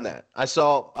could have done that. I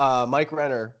saw Mike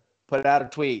Renner put out a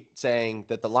tweet saying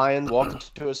that the Lions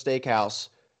walked into a steakhouse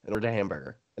and ordered a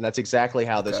hamburger. And that's exactly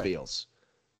how this feels.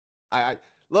 I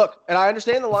look, and I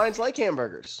understand the Lions like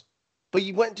hamburgers, but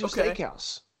you went to a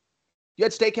steakhouse. You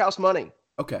had steakhouse money.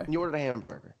 Okay. And you ordered a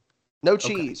hamburger. No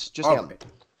cheese, just ham.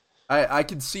 I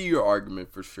can see your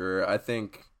argument for sure. I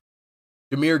think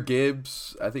Jahmyr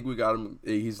Gibbs, I think we got him.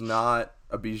 He's not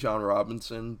a Bijan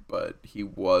Robinson, but he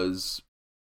was.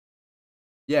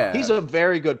 Yeah, he's a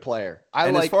very good player.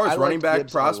 As far as running back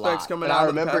Gibbs prospects coming out, I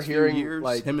remember hearing years,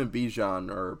 like him and Bijan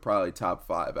are probably top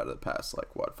 5 out of the past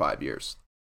 5 years.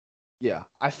 Yeah,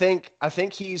 I think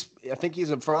he's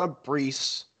in front of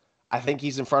Brees. I think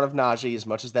he's in front of Najee, as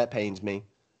much as that pains me.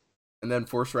 And then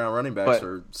first round running backs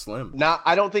are slim.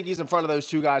 I don't think he's in front of those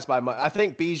two guys by much. I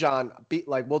think Bijan,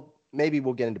 maybe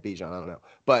we'll get into Bijan. I don't know,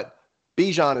 but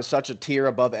Bijan is such a tier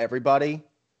above everybody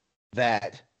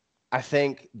that I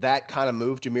think that kind of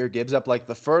moved Jahmyr Gibbs up. Like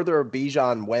the further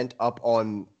Bijan went up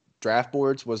on draft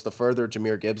boards was the further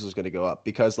Jahmyr Gibbs was going to go up.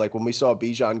 Because like when we saw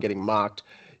Bijan getting mocked,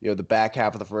 the back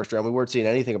half of the first round, we weren't seeing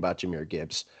anything about Jahmyr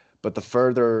Gibbs. But the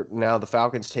further now the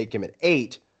Falcons take him at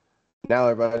 8, now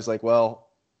everybody's like, well,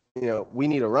 we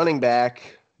need a running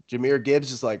back. Jahmyr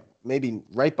Gibbs is like maybe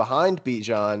right behind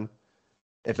Bijan.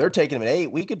 If they're taking him at 8,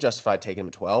 we could justify taking him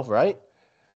at 12, right?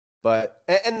 But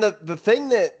and the thing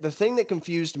that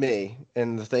confused me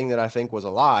and the thing that I think was a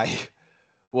lie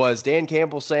was Dan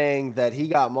Campbell saying that he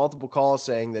got multiple calls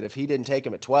saying that if he didn't take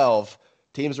him at 12,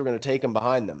 teams were going to take him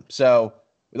behind them. So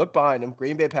we look behind him.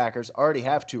 Green Bay Packers already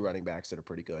have 2 running backs that are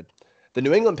pretty good. The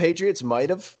New England Patriots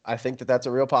might have. I think that's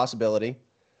a real possibility.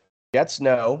 Jets,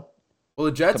 no. Well,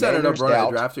 the Jets ended up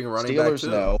drafting a running back too.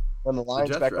 Steelers, no. And the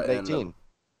Lions back with 18.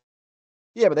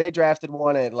 Yeah, but they drafted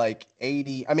one at like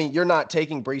 80. I mean, you're not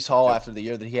taking Breece Hall after the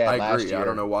year that he had last year. I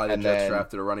don't know why the Jets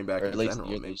drafted a running back. Or at least the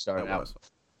year they started out.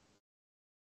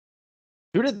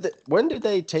 When did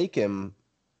they take him?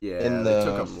 Yeah, they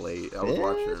took him late. I was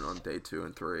watching it on day 2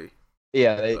 and 3.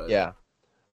 Yeah,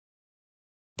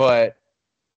 But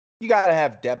you got to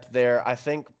have depth there. I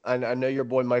think I know your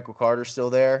boy Michael Carter's still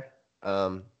there.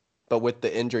 But with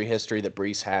the injury history that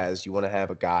Breece has, you want to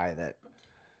have a guy that,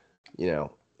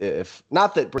 if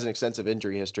not that Breece has an extensive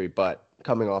injury history, but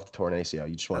coming off the torn ACL,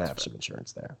 you just want to have some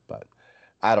insurance there. But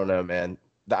I don't know, man.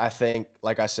 I think,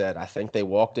 like I said, they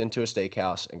walked into a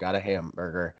steakhouse and got a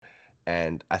hamburger,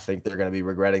 and I think they're going to be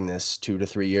regretting this 2 to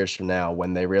 3 years from now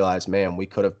when they realize, man, we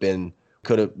could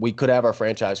have our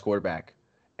franchise quarterback,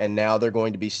 and now they're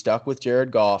going to be stuck with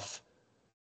Jared Goff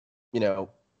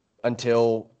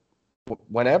until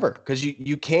whenever. Because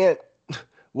you can't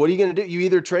 – what are you going to do? You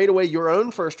either trade away your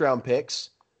own first-round picks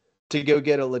to go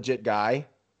get a legit guy,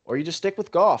 or you just stick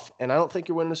with Goff. And I don't think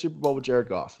you're winning a Super Bowl with Jared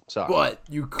Goff. Sorry. But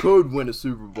you could win a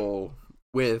Super Bowl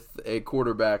with a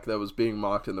quarterback that was being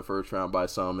mocked in the first round by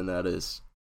some, and that is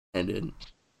Hendon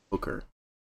Hooker,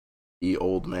 the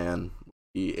old man,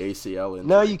 the ACL injury.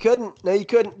 No, you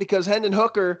couldn't because Hendon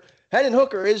Hooker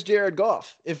is Jared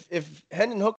Goff. If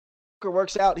Hendon Hooker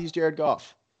works out, he's Jared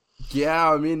Goff. Yeah,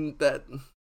 I mean that.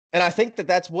 And I think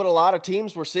that's what a lot of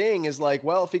teams were seeing is like,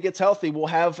 well, if he gets healthy, we'll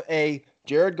have a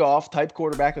Jared Goff type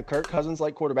quarterback, a Kirk Cousins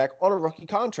like quarterback on a rookie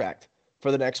contract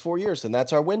for the next 4 years, and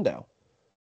that's our window.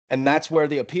 And that's where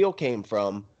the appeal came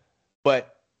from.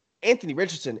 But Anthony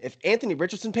Richardson, if Anthony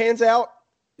Richardson pans out,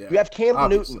 you have Campbell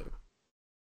Newton.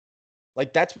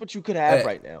 Like, that's what you could have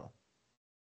right now.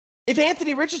 If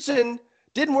Anthony Richardson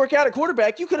didn't work out at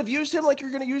quarterback, you could have used him like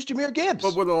you're going to use Jahmyr Gibbs.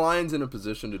 But were the Lions in a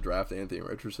position to draft Anthony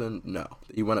Richardson? No.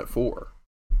 He went at 4.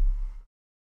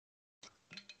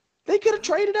 They could have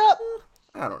traded up.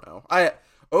 I don't know.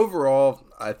 Overall,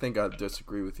 I think I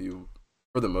disagree with you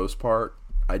for the most part.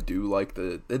 I do like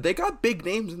they got big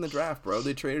names in the draft, bro.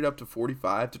 They traded up to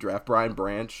 45 to draft Brian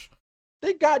Branch.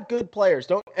 They got good players,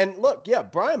 and look, yeah,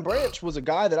 Brian Branch was a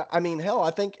guy that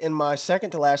I think in my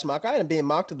second to last mock, I had him being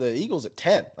mocked to the Eagles at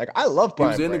 10. Like, I love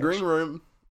Brian Branch. He was in the green room,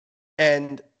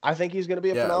 and I think he's going to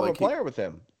be a phenomenal player with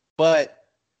him. But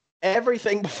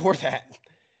everything before that,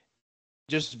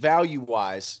 just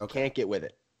value-wise, can't get with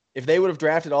it. If they would have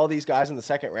drafted all these guys in the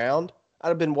second round, I'd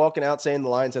have been walking out saying the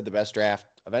Lions had the best draft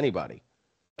of anybody.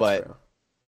 But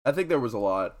I think there was a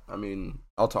lot. I mean,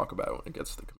 I'll talk about it when it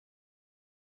gets to the.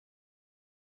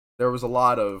 There was a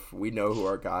lot of, we know who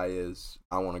our guy is.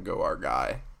 I want to go our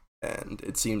guy, and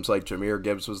it seems like Jahmyr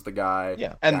Gibbs was the guy.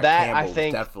 Yeah, and that Campbell, I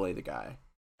think definitely the guy.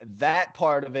 That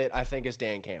part of it, I think, is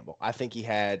Dan Campbell. I think he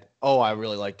had, I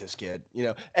really like this kid,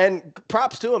 and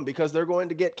props to him because they're going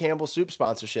to get Campbell Soup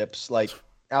sponsorships like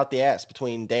out the ass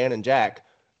between Dan and Jack.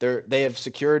 They have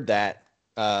secured that.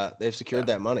 They've secured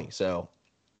that money. So,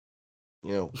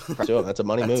 props to him. That's a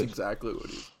money move. That's exactly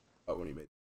what when he made.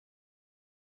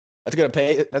 That's gonna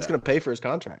pay. That's gonna pay for his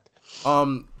contract.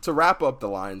 To wrap up the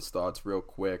Lions' thoughts real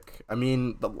quick. I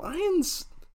mean, the Lions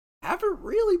haven't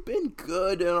really been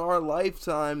good in our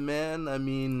lifetime, man. I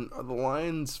mean, are the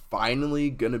Lions finally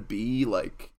gonna be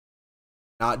like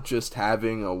not just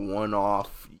having a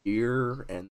one-off year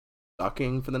and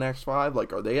sucking for the next 5?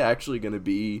 Like, are they actually gonna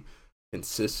be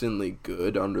consistently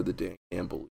good under the Dan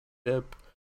Campbell leadership?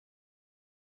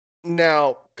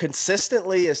 Now,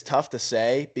 consistently is tough to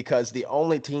say because the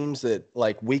only teams that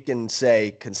we can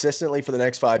say consistently for the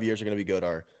next 5 years are going to be good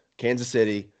are Kansas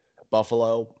City,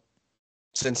 Buffalo,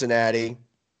 Cincinnati,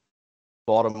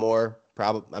 Baltimore,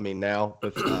 now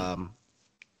with and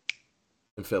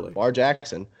Philly. Lamar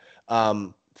Jackson,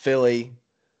 Philly,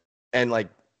 and I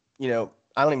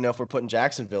don't even know if we're putting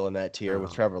Jacksonville in that tier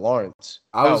with Trevor Lawrence.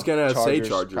 I was going to say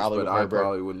Chargers, but I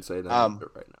probably wouldn't say that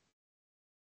right now.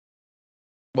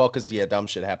 Well, because dumb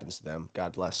shit happens to them.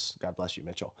 God bless you,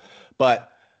 Mitchell.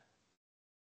 But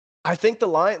I think the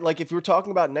Lions, if you were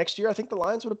talking about next year, I think the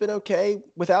Lions would have been okay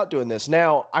without doing this.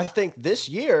 Now, I think this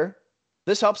year,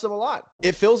 this helps them a lot.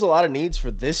 It fills a lot of needs for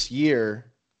this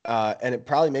year, and it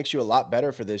probably makes you a lot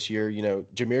better for this year.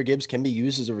 Jahmyr Gibbs can be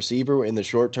used as a receiver in the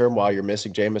short term while you're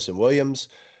missing Jamison Williams.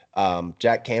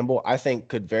 Jack Campbell, I think,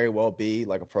 could very well be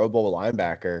like a Pro Bowl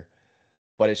linebacker,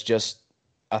 but it's just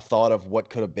a thought of what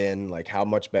could have been, how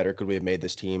much better could we have made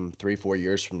this team 3-4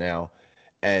 years from now.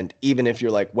 And even if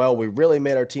you're well, we really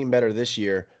made our team better this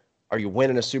year, are you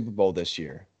winning a Super Bowl this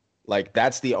year?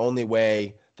 That's the only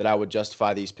way that I would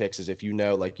justify these picks is if you've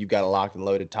got a locked and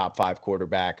loaded top 5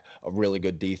 quarterback, a really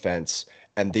good defense,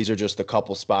 and these are just the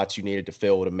couple spots you needed to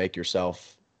fill to make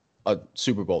yourself a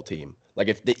Super Bowl team.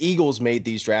 If the Eagles made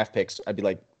these draft picks, I'd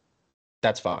be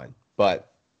that's fine. But,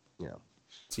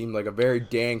 Seemed like a very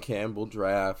Dan Campbell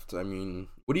draft. I mean,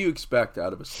 what do you expect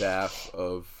out of a staff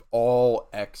of all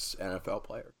ex-NFL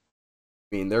players?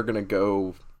 I mean, they're going to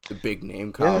go the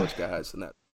big-name college guys. And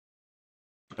that.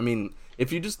 I mean,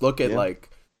 if you just look at,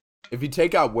 if you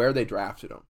take out where they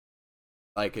drafted them,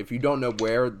 if you don't know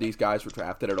where these guys were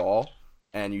drafted at all,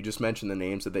 and you just mention the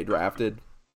names that they drafted,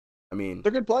 I mean,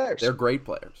 they're good players. They're great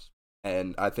players.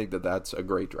 And I think that that's a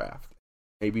great draft.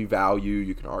 Maybe value,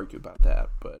 you can argue about that,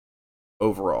 but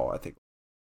overall, I think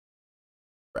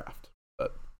draft.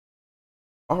 But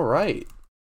all right.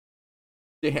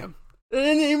 Damn. They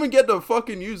didn't even get to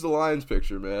fucking use the Lions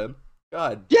picture, man.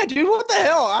 God. Yeah, dude, what the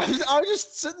hell? I was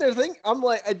just sitting there thinking, I'm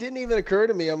like, it didn't even occur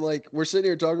to me. I'm like, we're sitting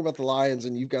here talking about the Lions,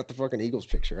 and you've got the fucking Eagles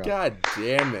picture up. God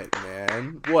damn it,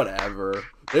 man. Whatever.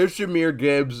 There's Jahmyr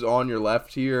Gibbs on your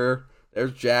left here.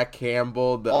 There's Jack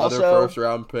Campbell, the other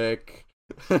first-round pick.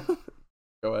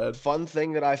 Go ahead. Fun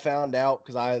thing that I found out,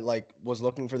 because I was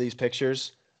looking for these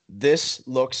pictures, this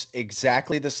looks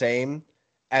exactly the same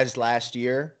as last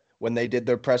year when they did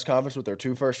their press conference with their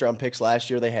 2 first-round picks last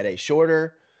year. They had a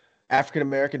shorter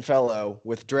African-American fellow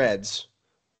with dreads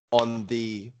on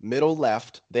the middle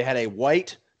left. They had a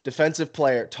white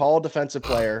tall defensive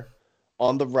player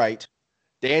on the right,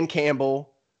 Dan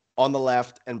Campbell on the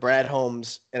left, and Brad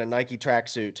Holmes in a Nike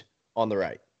tracksuit on the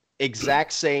right.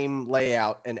 Exact same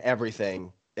layout and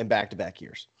everything in back-to-back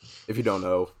years. If you don't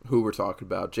know who we're talking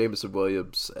about, Jameson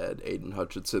Williams and Aiden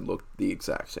Hutchinson looked the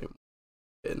exact same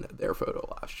in their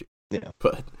photo last year. Yeah.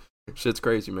 But shit's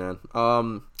crazy, man.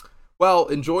 Well,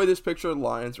 enjoy this picture of the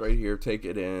Lions right here. Take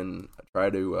it in. Try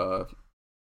to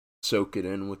soak it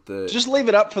in with the. Just leave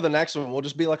it up for the next one. We'll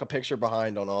just be like a picture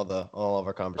behind on all of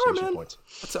our conversation points.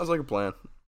 That sounds like a plan.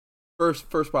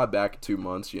 First pod back in 2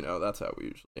 months. That's how we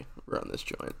usually run this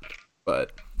joint.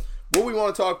 But what we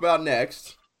want to talk about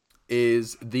next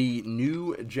is the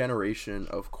new generation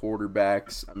of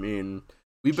quarterbacks. I mean,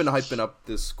 we've been hyping up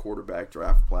this quarterback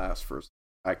draft class for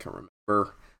I can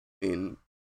remember in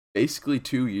basically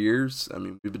 2 years. I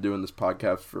mean, we've been doing this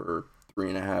podcast for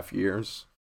 3.5 years,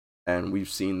 and we've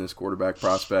seen this quarterback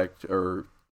prospect or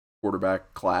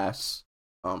quarterback class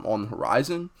on the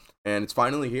horizon, and it's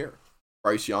finally here.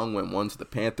 Bryce Young went 1 to the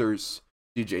Panthers.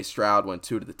 C.J. Stroud went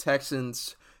 2 to the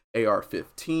Texans.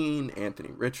 AR-15, Anthony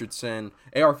Richardson.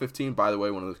 AR-15, by the way,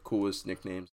 one of the coolest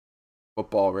nicknames in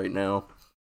football right now.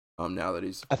 Now that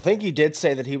he's, I think he did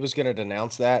say that he was going to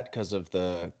denounce that because of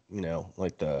the,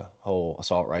 the whole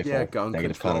assault rifle gun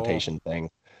negative control connotation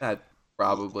thing. That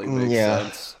probably makes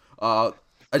sense. A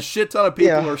shit ton of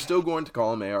people are still going to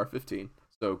call him AR-15.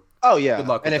 So, good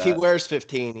luck with and if that. he wears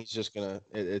 15, he's just gonna.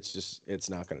 It's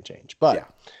not gonna change. But yeah,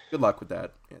 good luck with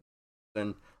that.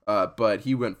 Then, but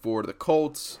he went 4 to the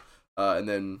Colts, and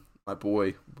then my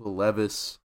boy Will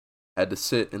Levis had to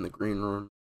sit in the green room,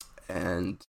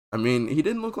 and I mean, he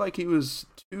didn't look like he was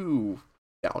too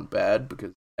down bad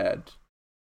because he had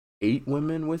 8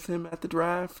 women with him at the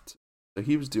draft. So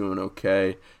he was doing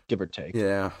okay. Give or take.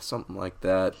 Yeah, something like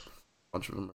that. A bunch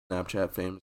of them are Snapchat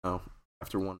famous now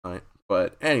after one night.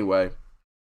 But anyway,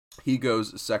 he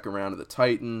goes second round of the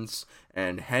Titans.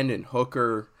 And Hendon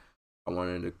Hooker, I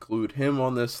wanted to include him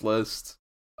on this list.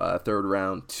 Third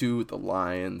round to the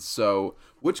Lions. So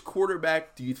which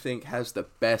quarterback do you think has the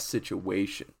best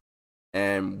situation?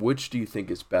 And which do you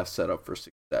think is best set up for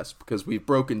success? Because we've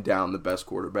broken down the best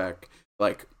quarterback,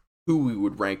 like who we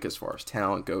would rank as far as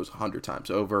talent goes 100 times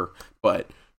over.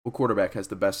 But what quarterback has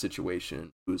the best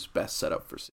situation? Who's best set up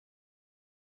for success?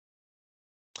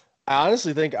 I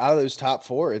honestly think out of those top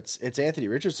 4, it's Anthony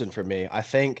Richardson for me. I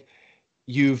think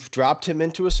you've dropped him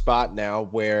into a spot now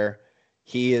where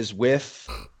he is with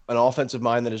an offensive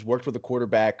mind that has worked with a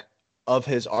quarterback of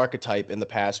his archetype in the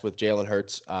past with Jalen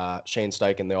Hurts, Shane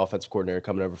Steichen, the offensive coordinator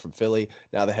coming over from Philly,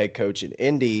 now the head coach in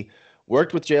Indy,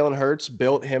 worked with Jalen Hurts,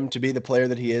 built him to be the player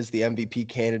that he is, the MVP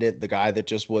candidate, the guy that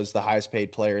just was the highest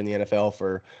paid player in the NFL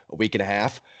for a week and a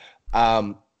half.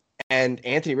 And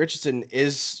Anthony Richardson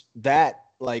is that,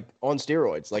 like, on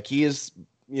steroids. Like, he is,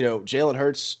 Jalen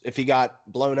Hurts, if he got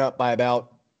blown up by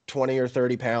about 20 or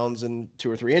 30 pounds and 2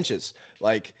 or 3 inches,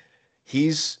 like,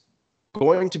 he's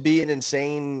going to be an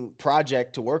insane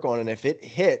project to work on. And if it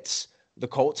hits, the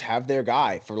Colts have their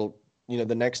guy for,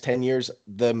 the next 10 years.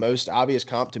 The most obvious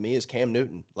comp to me is Cam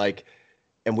Newton. Like,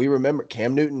 and we remember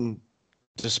Cam Newton,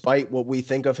 despite what we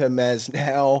think of him as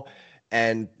now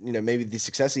and, maybe the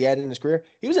success he had in his career,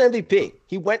 he was an MVP.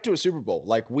 He went to a Super Bowl.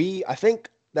 Like, I think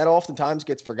that oftentimes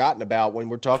gets forgotten about when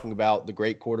we're talking about the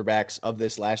great quarterbacks of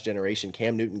this last generation.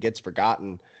 Cam Newton gets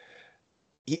forgotten.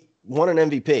 He won an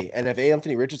MVP. And if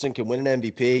Anthony Richardson can win an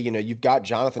MVP, you've got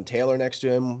Jonathan Taylor next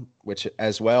to him, which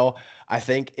as well, I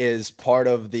think is part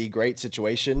of the great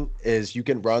situation is you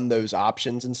can run those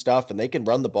options and stuff, and they can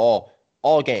run the ball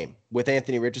all game with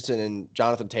Anthony Richardson and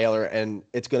Jonathan Taylor, and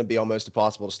it's going to be almost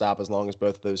impossible to stop as long as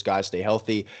both of those guys stay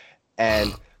healthy.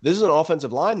 And this is an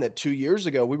offensive line that 2 years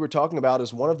ago we were talking about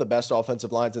as one of the best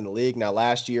offensive lines in the league. Now,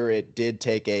 last year it did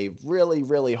take a really,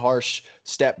 really harsh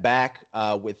step back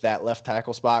with that left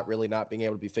tackle spot really not being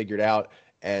able to be figured out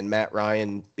and Matt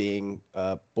Ryan being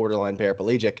borderline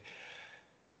paraplegic.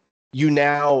 You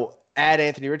now add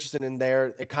Anthony Richardson in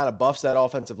there. It kind of buffs that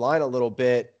offensive line a little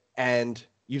bit, and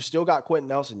you've still got Quentin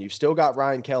Nelson. You've still got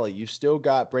Ryan Kelly. You've still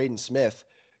got Braden Smith.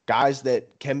 guys that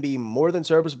can be more than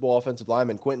serviceable offensive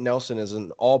linemen. Quentin Nelson is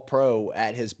an all-pro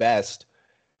at his best.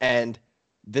 And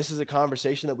this is a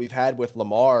conversation that we've had with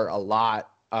Lamar a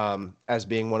lot, as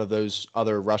being one of those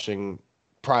other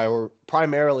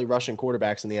primarily rushing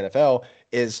quarterbacks in the NFL,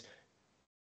 is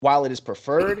while it is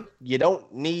preferred, you don't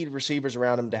need receivers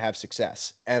around him to have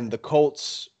success. And the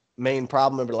Colts' main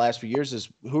problem over the last few years is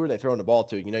who are they throwing the ball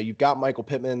to? You know, you've got Michael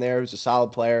Pittman in there, who's a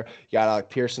solid player. You got Alec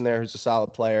Pearson there, who's a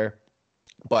solid player.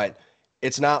 But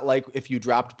it's not like if you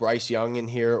dropped Bryce Young in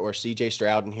here or C.J.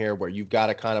 Stroud in here where you've got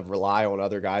to kind of rely on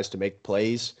other guys to make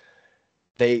plays.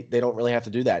 They don't really have to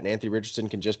do that. And Anthony Richardson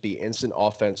can just be instant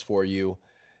offense for you.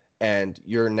 And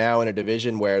you're now in a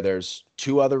division where there's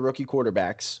two other rookie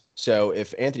quarterbacks. So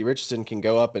if Anthony Richardson can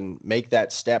go up and make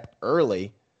that step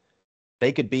early,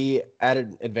 they could be at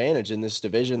an advantage in this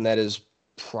division that is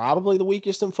probably the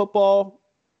weakest in football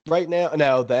right now.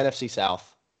 No, the NFC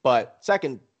South, but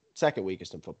second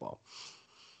weakest in football.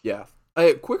 Yeah.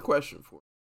 A quick question for you.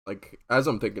 Like, as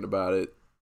I'm thinking about it,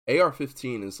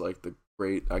 AR-15 is like the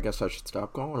great, I guess I should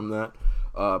stop calling him that.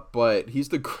 But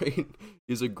he's a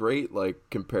great like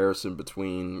comparison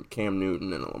between Cam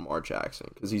Newton and Lamar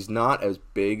Jackson, because he's not as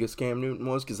big as Cam Newton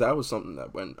was, because that was something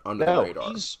that went under the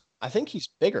radar. I think he's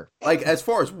bigger. Like, as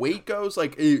far as weight goes,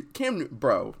 like Cam Newton,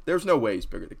 bro, there's no way he's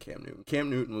bigger than Cam Newton.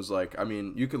 Cam Newton was like, I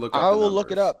mean, you could look up. I will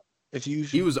look it up.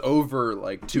 He was over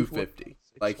like 250.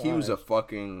 Like, he was a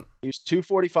fucking. He was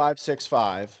 245,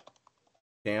 6'5".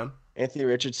 Cam. Anthony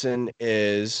Richardson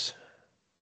is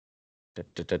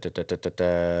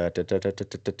 6'4",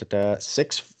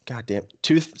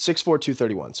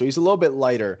 231. So he's a little bit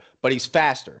lighter, but he's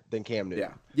faster than Cam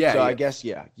Newton. Yeah. So I guess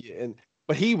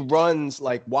but he runs,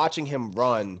 like, watching him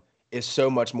run is so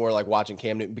much more like watching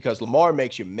Cam Newton, because Lamar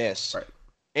makes you miss. Right.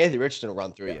 Anthony Richardson will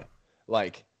run through you.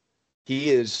 Like, he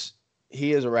is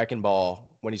a wrecking ball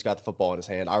when he's got the football in his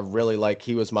hand. I really like,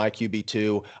 he was my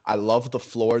QB2. I love the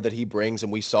floor that he brings,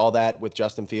 and we saw that with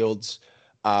Justin Fields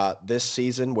this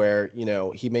season, where, you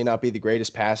know, he may not be the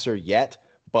greatest passer yet,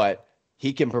 but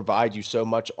he can provide you so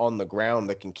much on the ground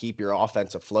that can keep your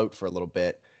offense afloat for a little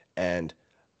bit. And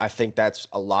I think that's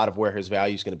a lot of where his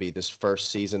value is going to be this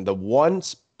first season. The one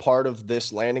part of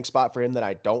this landing spot for him that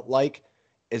I don't like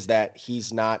is that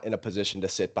he's not in a position to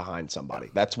sit behind somebody.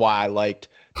 That's why I liked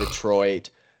Detroit.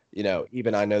 You know,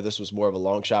 even I know this was more of a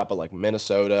long shot, but like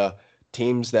Minnesota,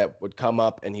 teams that would come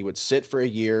up and he would sit for a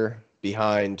year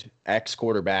behind X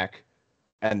quarterback,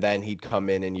 and then he'd come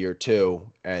in year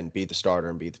 2 and be the starter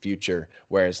and be the future.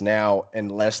 Whereas now,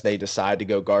 unless they decide to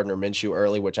go Gardner Minshew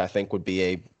early, which I think would be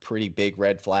a pretty big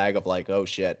red flag of like, oh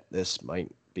shit, this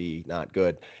might be not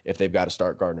good if they've got to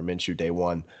start Gardner Minshew day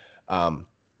one.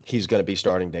 He's going to be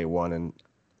starting day one, and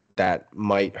that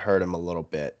might hurt him a little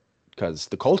bit, because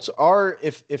the Colts are,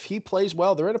 if he plays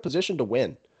well, they're in a position to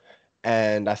win.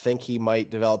 And I think he might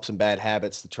develop some bad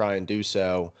habits to try and do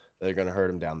so. They're going to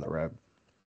hurt him down the road.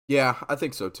 Yeah, I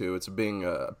think so too. It's being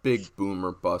a big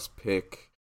boomer bust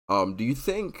pick. Do you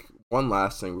think, one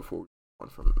last thing before we move on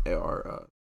from AR,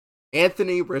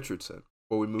 Anthony Richardson,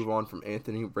 before we move on from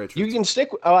Anthony Richardson. You can stick,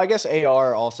 I guess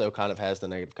AR also kind of has the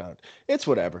negative comment. It's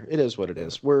whatever. It is what it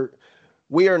is.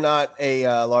 We are not a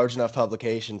large enough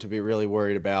publication to be really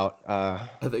worried about I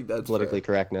think that's politically fair.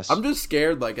 correctness. I'm just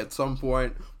scared, like, at some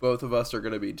point, both of us are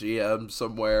going to be GMs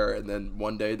somewhere, and then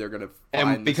one day they're going to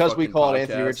find And because we called podcast.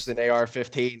 Anthony Richardson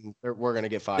AR-15, we're going to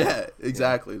get fired. Yeah,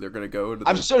 exactly. They're going to go into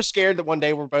I'm so scared that one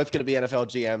day we're both going to be NFL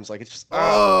GMs. Like, it's just,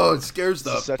 it scares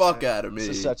the fuck out of me.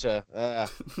 This is such a...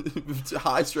 It's a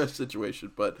high-stress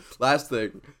situation. But last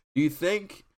thing, do you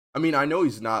think... I mean, I know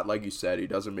he's not, like you said, he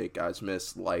doesn't make guys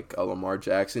miss like a Lamar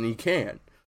Jackson. He can,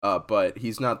 but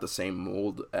he's not the same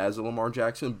mold as a Lamar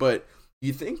Jackson. But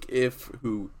you think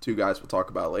who two guys we'll talk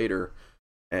about later,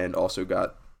 and also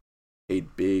got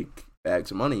paid big bags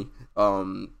of money,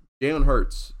 Jalen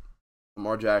Hurts,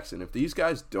 Lamar Jackson, if these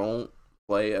guys don't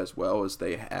play as well as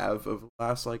they have over the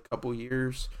last like couple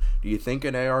years, do you think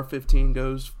an AR-15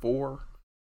 goes 4?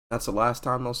 That's the last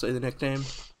time they'll say the nickname?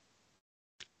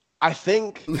 I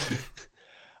think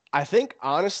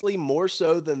honestly, more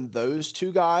so than those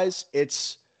two guys,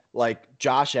 it's like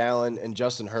Josh Allen and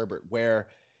Justin Herbert, where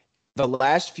the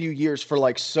last few years for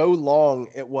like so long,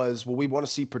 it was, well, we want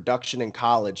to see production in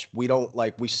college. We don't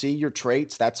we see your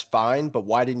traits, that's fine, but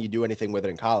why didn't you do anything with it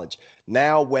in college?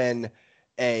 Now when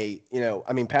Patrick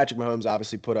Mahomes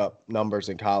obviously put up numbers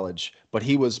in college, but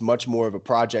he was much more of a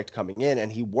project coming in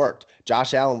and he worked.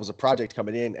 Josh Allen was a project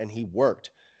coming in and he worked.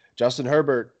 Justin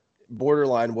Herbert,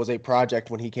 borderline, was a project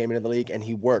when he came into the league and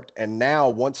he worked. And now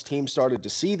once teams started to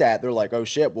see that, they're like, oh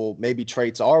shit, well, maybe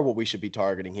traits are what we should be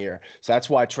targeting here. So that's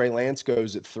why Trey Lance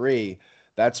goes at 3.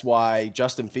 That's why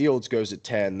Justin Fields goes at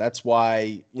 10. That's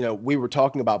why, we were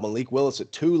talking about Malik Willis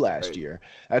at 2 last year.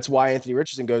 That's why Anthony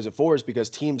Richardson goes at 4, is because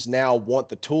teams now want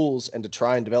the tools and to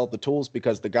try and develop the tools,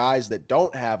 because the guys that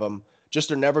don't have them just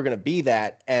are never going to be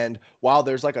that. And while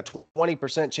there's like a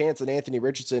 20% chance that Anthony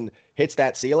Richardson hits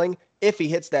that ceiling, if he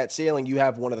hits that ceiling, you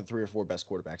have one of the 3 or 4 best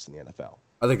quarterbacks in the NFL.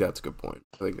 I think that's a good point.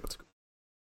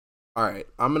 All right,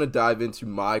 I'm going to dive into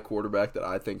my quarterback that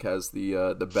I think has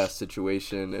the best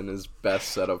situation and is best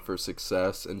set up for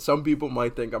success. And some people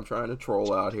might think I'm trying to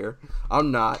troll out here.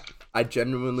 I'm not. I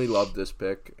genuinely love this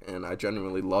pick, and I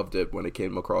genuinely loved it when it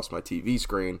came across my TV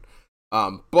screen.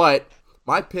 But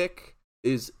my pick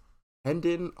is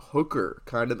Hendon Hooker,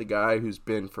 kind of the guy who's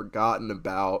been forgotten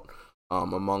about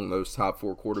among those top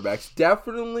 4 quarterbacks.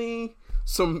 Definitely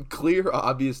some clear,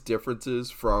 obvious differences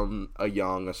from a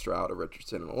Young, a Stroud, a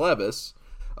Richardson, and a Levis.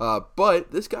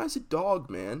 But this guy's a dog,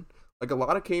 man. Like a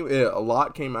lot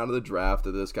came out of the draft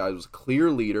that this guy was a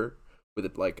clear leader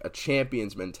with like a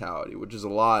champion's mentality, which is a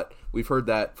lot. We've heard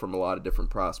that from a lot of different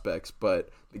prospects, but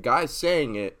the guy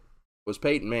saying it was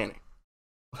Peyton Manning.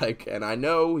 And I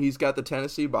know he's got the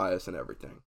Tennessee bias and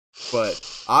everything,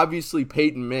 but obviously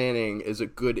Peyton Manning is a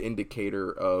good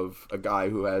indicator of a guy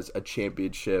who has a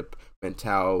championship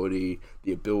mentality,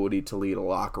 the ability to lead a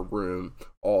locker room,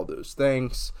 all those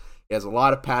things. He has a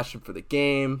lot of passion for the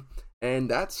game, and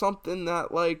that's something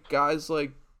that guys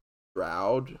like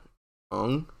Stroud,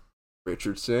 Young,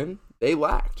 Richardson, they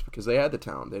lacked because they had the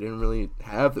talent. They didn't really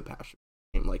have the passion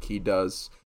for the game like he does.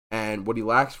 And what he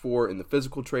lacks for in the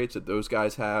physical traits that those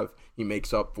guys have, he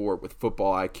makes up for it with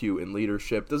football IQ and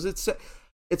leadership.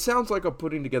 It sounds like I'm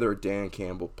putting together a Dan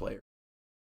Campbell player.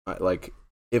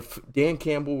 If Dan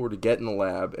Campbell were to get in the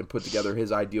lab and put together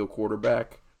his ideal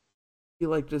quarterback, I feel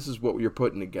like this is what you're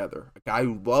putting together. A guy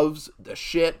who loves the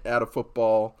shit out of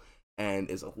football and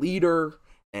is a leader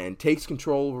and takes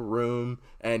control of a room.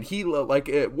 And he, like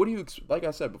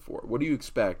I said before, what do you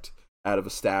expect out of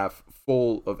a staff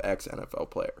full of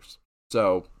ex-NFL players?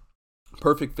 So,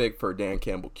 perfect fit for Dan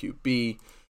Campbell QB.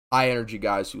 High-energy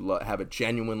guys who have a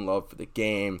genuine love for the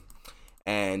game.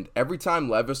 And every time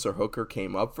Levis or Hooker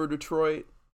came up for Detroit,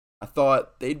 I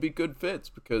thought they'd be good fits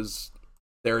because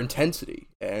their intensity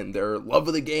and their love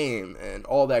of the game and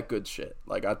all that good shit.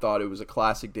 I thought it was a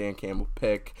classic Dan Campbell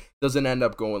pick. Doesn't end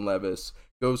up going Levis,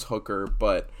 goes Hooker,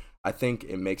 but I think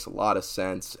it makes a lot of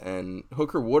sense, and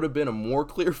Hooker would have been a more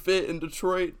clear fit in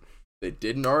Detroit. They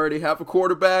didn't already have a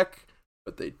quarterback,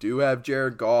 but they do have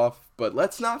Jared Goff. But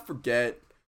let's not forget,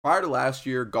 prior to last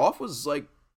year, Goff was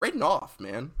written off,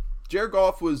 man. Jared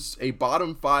Goff was a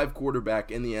bottom 5 quarterback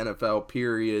in the NFL,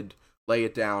 period. Lay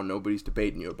it down. Nobody's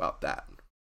debating you about that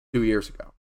 2 years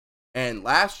ago. And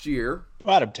last year,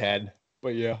 bottom 10,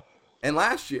 but yeah. And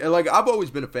last year, I've always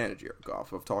been a fan of Jared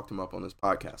Goff. I've talked him up on this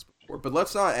podcast before. But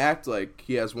let's not act like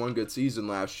he has one good season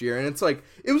last year. And it's it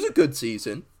was a good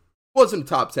season. It wasn't a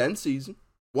top 10 season.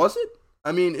 Was it?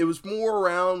 I mean, it was more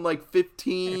around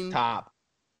 15. Top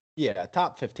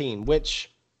 15,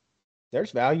 which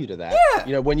there's value to that.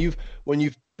 Yeah. When you've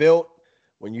built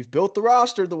the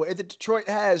roster the way that Detroit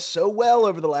has so well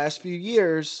over the last few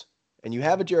years, and you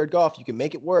have a Jared Goff, you can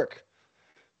make it work.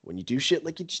 When you do shit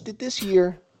like you just did this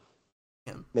year,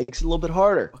 makes it a little bit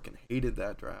harder. Fucking hated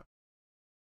that draft.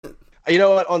 You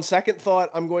know what? On second thought,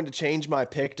 I'm going to change my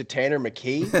pick to Tanner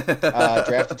McKee,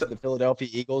 drafted to the Philadelphia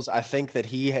Eagles. I think that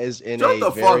he is in a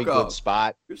very good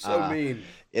spot. You're so mean.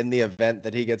 In the event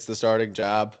that he gets the starting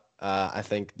job. I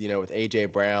think, with A.J.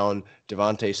 Brown,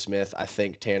 Devontae Smith, I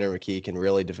think Tanner McKee can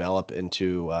really develop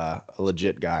into a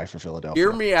legit guy for Philadelphia.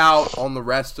 Hear me out on the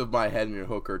rest of my Hendon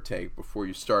Hooker take before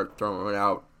you start throwing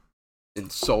out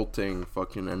insulting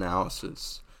fucking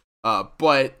analysis.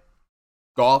 But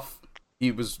Goff,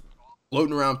 he was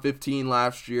floating around 15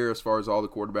 last year as far as all the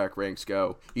quarterback ranks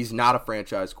go. He's not a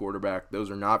franchise quarterback.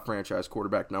 Those are not franchise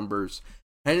quarterback numbers.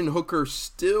 Hendon Hooker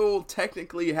still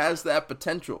technically has that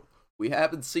potential. We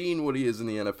haven't seen what he is in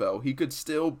the NFL. He could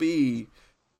still be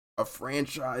a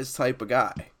franchise type of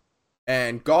guy.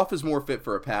 And Goff is more fit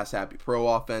for a pass-happy pro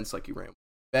offense like he ran with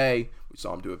Bay. We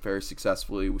saw him do it very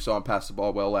successfully. We saw him pass the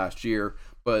ball well last year.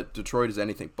 But Detroit is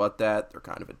anything but that. They're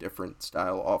kind of a different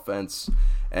style offense.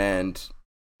 And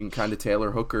you can kind of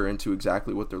tailor Hooker into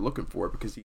exactly what they're looking for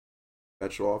because he's a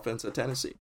special offense at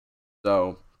Tennessee.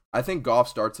 So I think Goff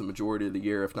starts the majority of the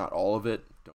year, if not all of it.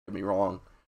 Don't get me wrong.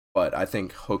 But I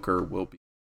think Hooker will be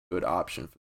a good option.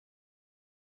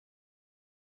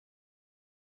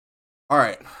 All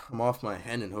right, I'm off my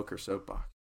Hendon Hooker soapbox.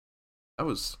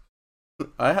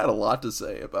 I had a lot to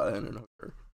say about Hendon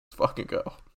Hooker. Let's fucking go.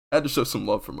 I had to show some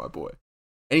love for my boy.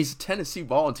 And he's a Tennessee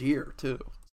Volunteer, too.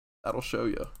 That'll show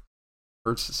you.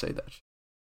 Hurts to say that shit.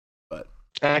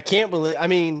 And I can't believe, I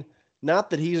mean, not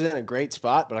that he's in a great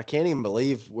spot, but I can't even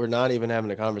believe we're not even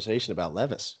having a conversation about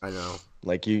Levis. I know.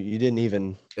 Like you didn't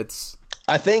even. It's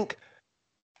I think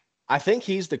I think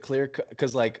he's the clear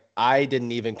because like I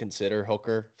didn't even consider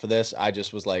Hooker for this. I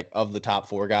just was like of the top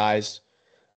four guys.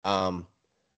 Um,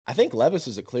 I think Levis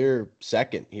is a clear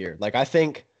second here. Like I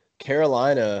think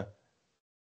Carolina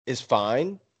is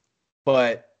fine,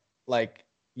 but like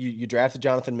you drafted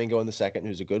Jonathan Mingo in the second,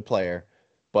 who's a good player,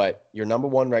 but your number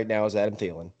one right now is Adam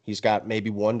Thielen. He's got maybe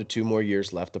 1 to 2 more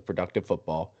years left of productive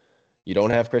football. You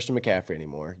don't have Christian McCaffrey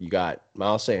anymore. You got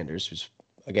Miles Sanders, who's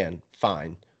again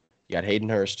fine. You got Hayden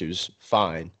Hurst, who's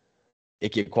fine.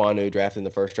 Ike Kwanu drafted in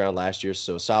the first round last year,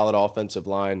 so solid offensive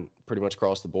line pretty much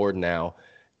across the board now.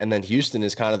 And then Houston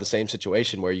is kind of the same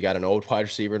situation where you got an old wide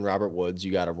receiver in Robert Woods,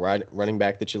 you got a running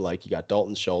back that you like, you got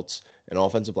Dalton Schultz, an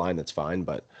offensive line that's fine.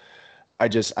 But I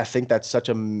think that's such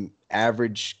an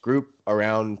average group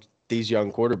around these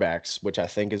young quarterbacks, which I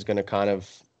think is going to kind of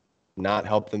not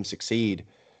help them succeed.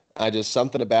 I just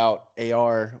something about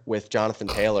AR with Jonathan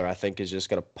Taylor, I think is just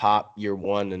going to pop year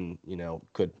one and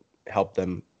could help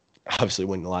them obviously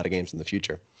win a lot of games in the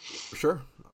future. for sure.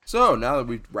 So now that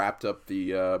we've wrapped up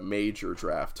the major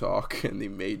draft talk and the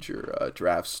major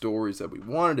draft stories that we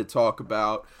wanted to talk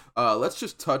about, let's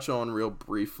just touch on real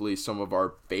briefly some of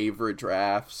our favorite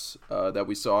drafts that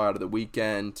we saw out of the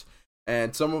weekend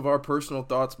and some of our personal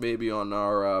thoughts maybe on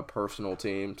our personal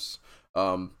teams.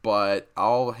 But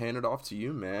I'll hand it off to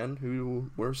you,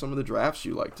 man. What are some of the drafts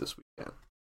you liked this weekend?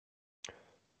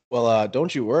 Well,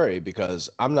 don't you worry because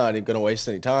I'm not even going to waste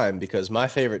any time because my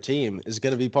favorite team is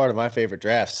going to be part of my favorite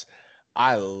drafts.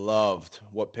 I loved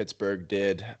what Pittsburgh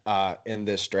did in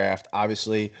this draft.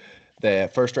 Obviously,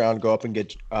 the first round go up and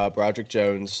get Broderick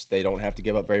Jones. They don't have to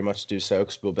give up very much to do so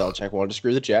because Bill Belichick wanted to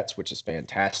screw the Jets, which is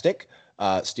fantastic.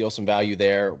 Steal some value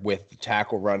there with the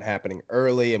tackle run happening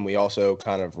early, and we also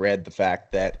kind of read the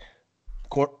fact that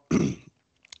corners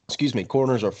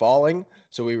are falling,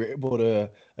 so we were able to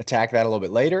attack that a little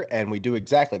bit later, and we do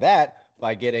exactly that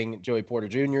by getting Joey Porter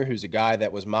Jr., who's a guy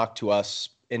that was mocked to us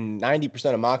in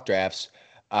 90% of mock drafts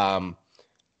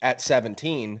at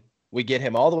 17. We get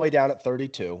him all the way down at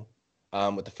 32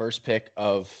 with the first pick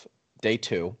of day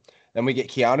 2. Then we get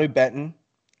Keanu Benton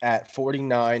at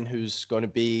 49, who's going to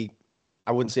be,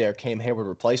 I wouldn't say our Cam Hayward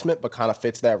replacement, but kind of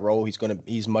fits that role.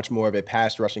 He's much more of a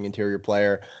pass rushing interior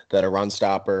player than a run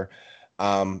stopper.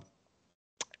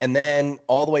 And then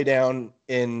all the way down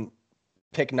in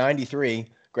pick 93,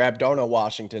 grab Darnell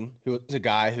Washington, who was a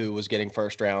guy who was getting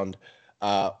first round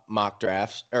mock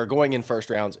drafts or going in first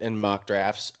rounds in mock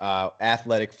drafts,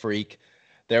 athletic freak.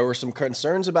 There were some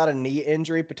concerns about a knee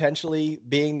injury potentially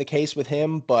being the case with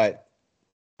him, but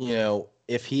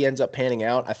if he ends up panning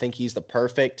out, I think he's the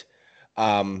perfect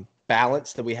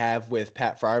balance that we have with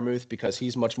Pat Freiermuth because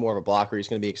he's much more of a blocker. He's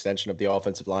going to be an extension of the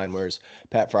offensive line, whereas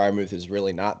Pat Freiermuth is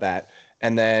really not that.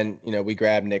 And then, we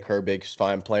grabbed Nick Herbig,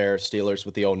 fine player, Steelers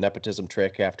with the old nepotism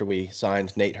trick after we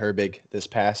signed Nate Herbig this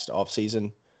past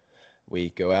offseason. We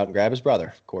go out and grab his brother.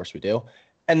 Of course we do.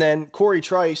 And then Corey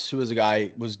Trice, who was a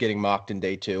guy was getting mocked in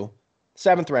day 2,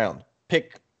 7th round,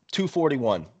 pick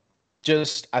 241.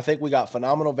 I think we got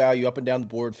phenomenal value up and down the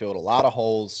board, filled a lot of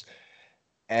holes.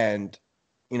 And,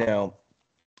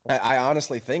 I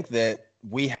honestly think that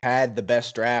we had the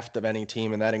best draft of any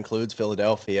team, and that includes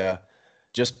Philadelphia,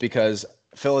 just because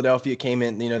Philadelphia came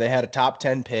in, they had a top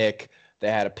 10 pick.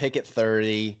 They had a pick at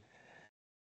 30.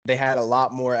 They had a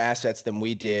lot more assets than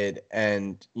we did.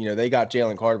 And, they got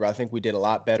Jalen Carter, but I think we did a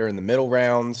lot better in the middle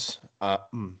rounds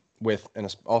and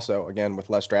also, again, with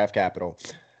less draft capital.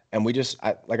 And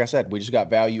like I said, we just got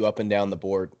value up and down the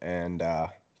board and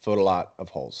filled a lot of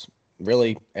holes.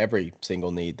 Really, every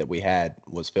single need that we had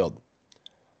was filled.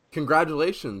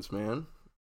 Congratulations, man.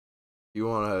 Do you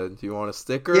want a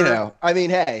sticker? I mean,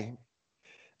 hey,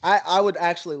 I would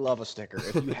actually love a sticker.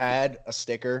 If you had a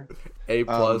sticker. A+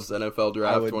 NFL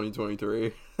Draft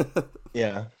 2023.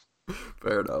 Yeah.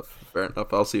 Fair enough.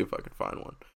 I'll see if I can find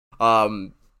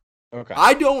one. Okay.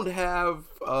 I don't have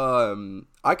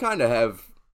I kind of have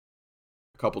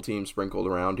a couple teams sprinkled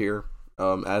around here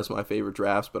as my favorite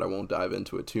drafts, but I won't dive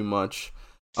into it too much.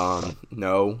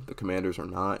 No, the Commanders are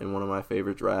not in one of my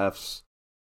favorite drafts.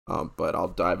 But I'll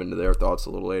dive into their thoughts a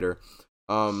little later.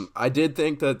 I did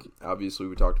think that, obviously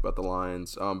we talked about the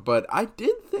Lions, but I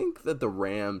did think that the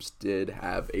Rams did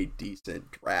have a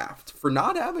decent draft. For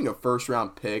not having a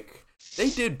first-round pick, they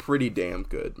did pretty damn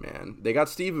good, man. They got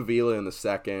Steve Avila in the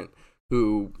second,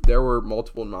 who there were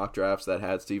multiple mock drafts that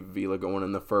had Steve Avila going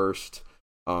in the first.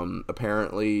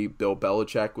 Apparently, Bill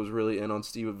Belichick was really in on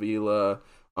Steve Avila.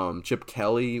 Chip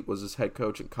Kelly was his head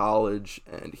coach in college,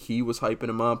 and he was hyping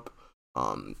him up.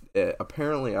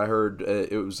 Apparently, I heard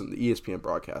it was in the ESPN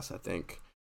broadcast, I think,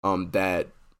 that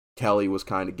Kelly was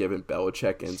kind of giving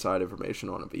Belichick inside information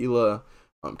on Avila.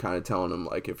 Kind of telling him,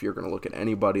 like, if you're going to look at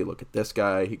anybody, look at this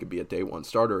guy. He could be a day one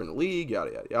starter in the league,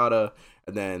 yada, yada, yada.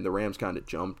 And then the Rams kind of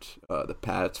jumped the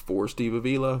Pats for Steve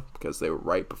Avila because they were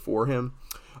right before him.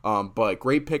 But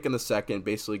great pick in the second,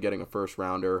 basically getting a first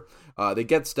rounder. They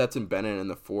get Stetson Bennett in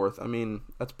the fourth. I mean,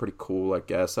 that's pretty cool, I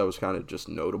guess. That was kind of just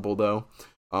notable, though.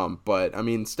 But, I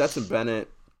mean, Stetson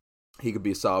Bennett, he could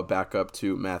be a solid backup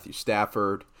to Matthew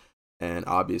Stafford. And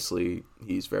obviously,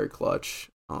 he's very clutch.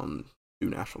 2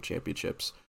 national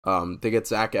championships. They get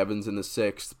Zach Evans in the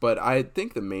 6th, but I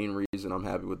think the main reason I'm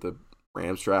happy with the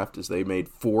Rams draft is they made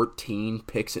 14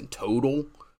 picks in total,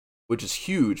 which is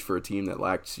huge for a team that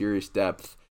lacked serious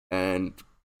depth and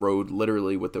rode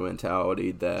literally with the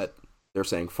mentality that they're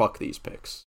saying fuck these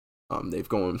picks. They've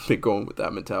been going with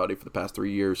that mentality for the past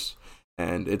 3 years,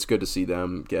 and it's good to see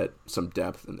them get some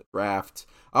depth in the draft.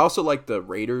 I also like the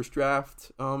Raiders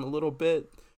draft a little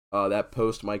bit. That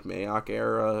post-Mike Mayock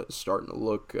era is starting to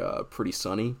look pretty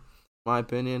sunny, in my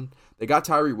opinion. They got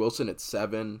Tyree Wilson at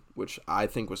 7, which I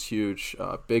think was huge.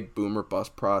 Big boomer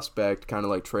bust prospect, kind of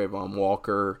like Trayvon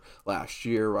Walker last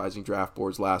year, rising draft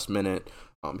boards last minute.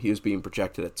 He was being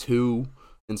projected at 2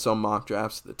 in some mock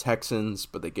drafts, the Texans,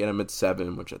 but they get him at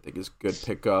 7, which I think is a good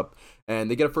pickup.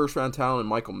 And they get a first-round talent in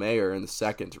Michael Mayer in the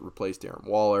 2nd to replace Darren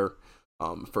Waller.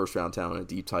 First-round talent in a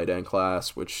deep tight end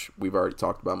class, which we've already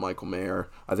talked about Michael Mayer.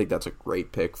 I think that's a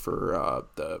great pick for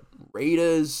the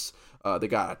Raiders. They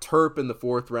got a Terp in the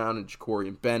 4th round and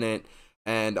Jacorian Bennett.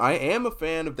 And I am a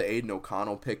fan of the Aiden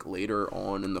O'Connell pick later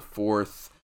on in the 4th.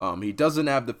 He doesn't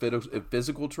have the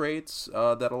physical traits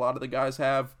that a lot of the guys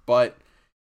have, but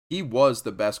he was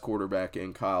the best quarterback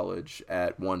in college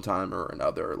at one time or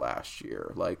another last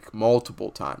year. Like,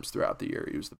 multiple times throughout the year,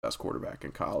 he was the best quarterback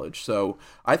in college. So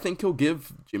I think he'll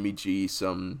give Jimmy G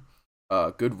some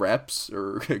good reps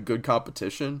or good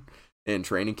competition in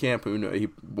training camp. Who knows? He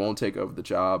won't take over the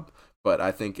job, but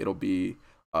I think it'll be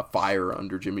a fire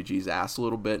under Jimmy G's ass a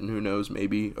little bit, and who knows,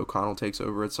 maybe O'Connell takes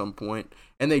over at some point.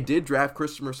 And they did draft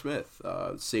Christopher Smith,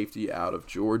 safety out of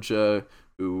Georgia,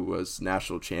 who was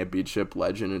national championship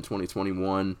legend in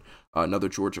 2021, another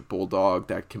Georgia Bulldog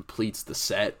that completes the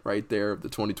set right there of the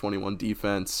 2021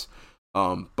 defense.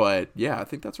 But yeah, I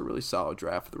think that's a really solid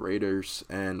draft for the Raiders.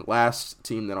 And last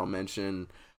team that I'll mention,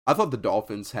 I thought the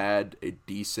Dolphins had a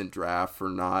decent draft for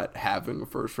not having a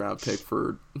first round pick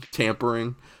for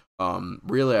tampering.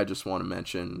 Really, I just want to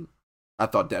mention, I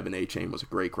thought Devin A-Chain was a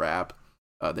great grab.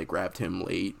 They grabbed him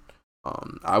late.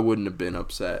 I wouldn't have been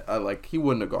upset. He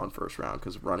wouldn't have gone first round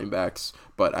because of running backs,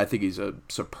 but I think he's a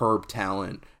superb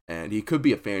talent, and he could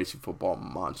be a fantasy football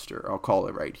monster. I'll call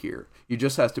it right here. He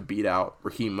just has to beat out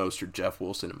Raheem Mostert, Jeff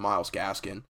Wilson, and Myles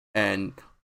Gaskin. And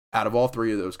out of all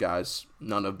 3 of those guys,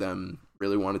 none of them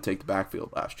really wanted to take the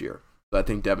backfield last year. So I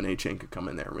think Devin A-Chain could come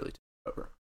in there and really take it over.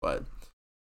 But as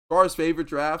far as favorite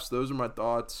drafts, those are my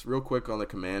thoughts. Real quick on the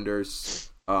Commanders.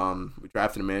 We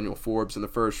drafted Emmanuel Forbes in the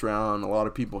 1st round. A lot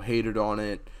of people hated on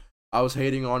it. I was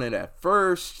hating on it at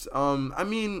first. I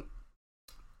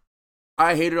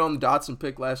hated on the Dotson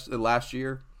pick last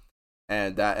year,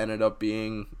 and that ended up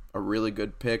being a really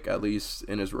good pick, at least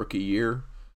in his rookie year.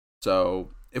 So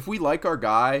if we like our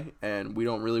guy and we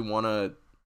don't really want to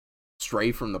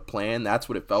stray from the plan, that's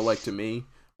what it felt like to me.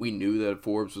 We knew that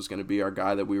Forbes was going to be our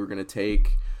guy that we were going to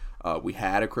take. We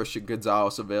had a Christian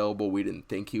Gonzalez available. We didn't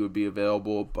think he would be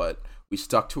available, but we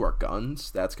stuck to our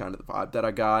guns. That's kind of the vibe that I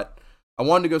got. I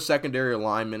wanted to go secondary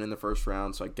alignment in the 1st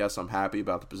round, so I guess I'm happy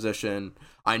about the position.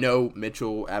 I know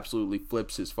Mitchell absolutely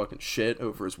flips his fucking shit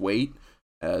over his weight,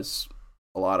 as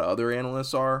a lot of other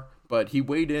analysts are, but he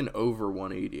weighed in over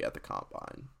 180 at the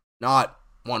combine, not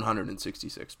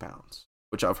 166 pounds,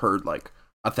 which I've heard like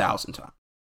 1,000 times.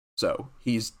 So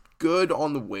he's good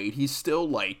on the weight. He's still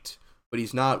light, but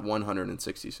he's not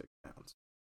 166 pounds.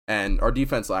 And our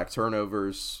defense lacked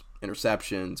turnovers,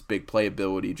 interceptions, big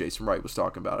playability. Jason Wright was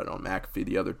talking about it on McAfee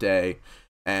the other day.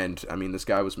 And, I mean, this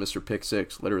guy was Mr. Pick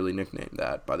Six, literally nicknamed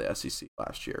that by the SEC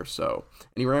last year. So,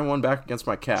 and he ran one back against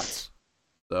my Cats.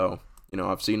 So,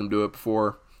 I've seen him do it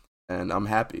before, and I'm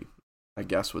happy, I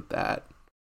guess, with that.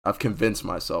 I've convinced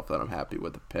myself that I'm happy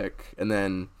with the pick. And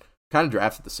then kind of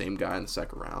drafted the same guy in the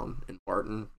 2nd round in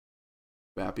Martin.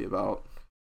 I'm happy about.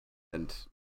 And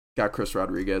got Chris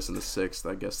Rodriguez in the 6th.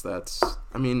 I guess that's,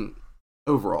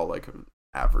 overall, like an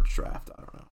average draft. I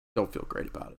don't know. Don't feel great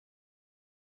about it.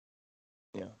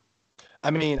 Yeah.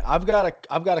 I've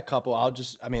got a couple.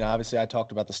 Obviously I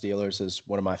talked about the Steelers as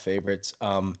one of my favorites.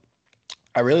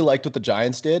 I really liked what the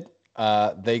Giants did.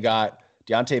 They got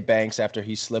Deontay Banks, after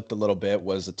he slipped a little bit,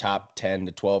 was a top 10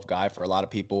 to 12 guy for a lot of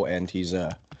people, and he's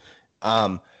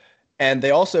and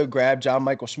they also grabbed John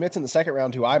Michael Schmitz in the second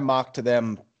round, who I mocked to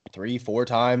them 3-4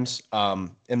 times.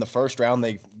 In the first round,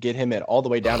 they get him at all the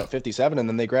way down at 57, and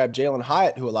then they grab Jalen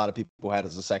Hyatt, who a lot of people had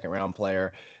as a second round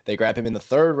player. They grab him in the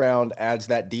third round, adds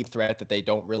that deep threat that they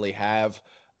don't really have.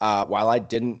 While I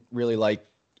didn't really like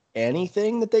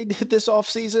anything that they did this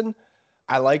offseason,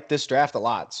 I like this draft a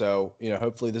lot. So,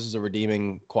 hopefully this is a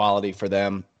redeeming quality for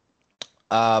them.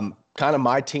 Kind of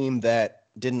my team that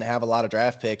didn't have a lot of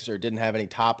draft picks or didn't have any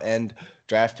top end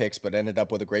draft picks, but ended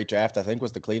up with a great draft, I think,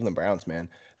 was the Cleveland Browns, man.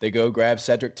 They go grab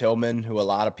Cedric Tillman, who a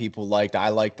lot of people liked. I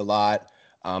liked a lot.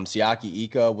 Siaki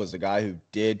Ika was the guy who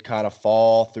did kind of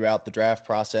fall throughout the draft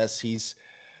process. He's,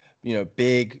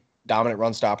 big, dominant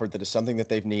run stopper. That is something that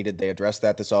they've needed. They addressed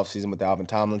that this offseason with Alvin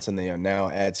Tomlinson. They now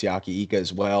add Siaki Ika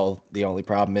as well. The only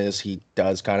problem is he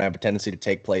does kind of have a tendency to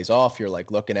take plays off. You're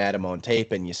like looking at him on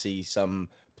tape and you see some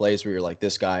plays where you're like,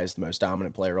 this guy is the most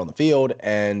dominant player on the field.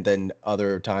 And then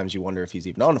other times you wonder if he's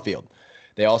even on the field.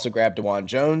 They also grabbed DeJuan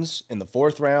Jones in the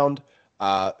fourth round,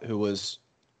 who was,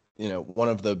 one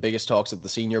of the biggest talks at the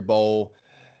Senior Bowl.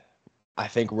 I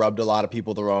think rubbed a lot of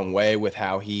people the wrong way with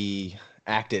how he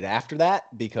acted after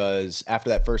that, because after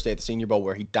that first day at the Senior Bowl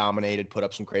where he dominated, put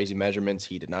up some crazy measurements,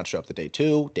 he did not show up to day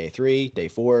 2, day 3, day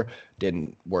 4,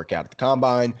 didn't work out at the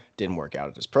combine, didn't work out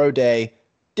at his pro day,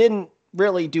 didn't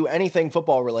really do anything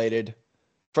football related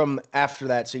from after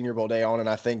that Senior Bowl day on. And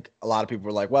I think a lot of people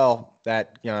were like, well,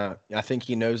 that, I think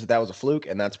he knows that was a fluke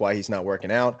and that's why he's not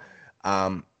working out.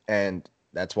 And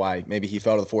that's why maybe he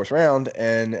fell to the fourth round.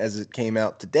 And as it came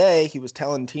out today, he was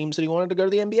telling teams that he wanted to go to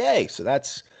the NBA. So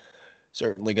that's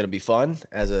certainly going to be fun.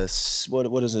 As a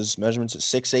what is his measurements?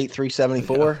 6'8",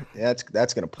 374. Yeah.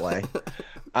 That's going to play.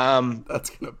 That's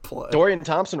going to play. Dorian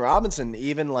Thompson-Robinson,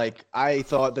 even I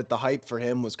thought that the hype for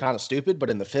him was kind of stupid, but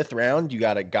in the fifth round, you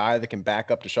got a guy that can back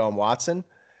up Deshaun Watson.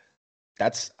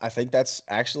 I think that's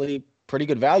actually pretty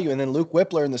good value. And then Luke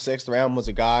Whippler in the sixth round was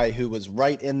a guy who was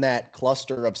right in that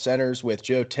cluster of centers with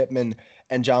Joe Tippmann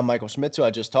and John Michael Schmitz, who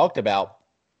I just talked about.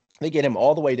 They get him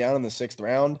all the way down in the sixth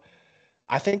round.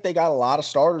 I think they got a lot of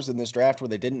starters in this draft where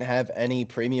they didn't have any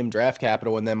premium draft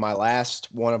capital. And then my last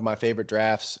one of my favorite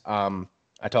drafts,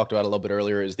 I talked about a little bit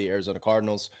earlier, is the Arizona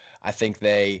Cardinals. I think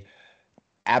they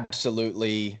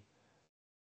absolutely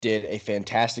did a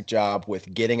fantastic job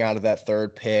with getting out of that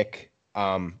third pick,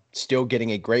 still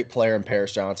getting a great player in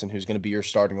Paris Johnson, who's going to be your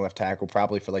starting left tackle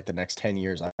probably for the next 10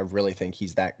 years. I really think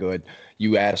he's that good.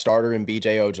 You add a starter in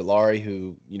B.J. Ojulari,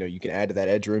 who, you can add to that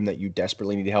edge room that you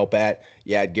desperately need help at.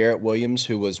 You add Garrett Williams,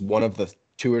 who was one of the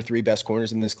 2 or 3 best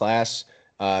corners in this class,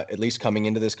 at least coming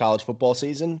into this college football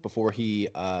season before he,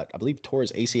 I believe, tore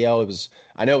his ACL.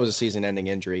 I know it was a season-ending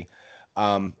injury.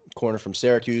 Corner from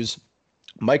Syracuse.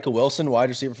 Micah Wilson, wide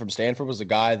receiver from Stanford, was a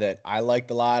guy that I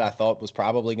liked a lot. I thought was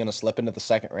probably going to slip into the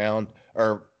second round,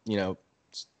 or,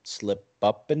 creep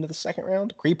up into the second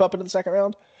round.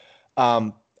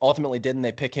 Ultimately didn't.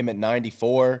 They pick him at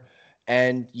 94.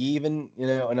 And even,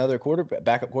 another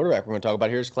backup quarterback we're going to talk about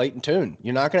here is Clayton Tune.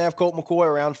 You're not going to have Colt McCoy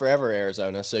around forever,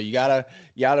 Arizona. So you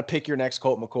gotta pick your next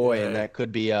Colt McCoy, and that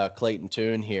could be Clayton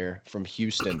Tune here from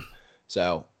Houston.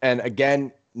 So, and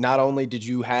again, not only did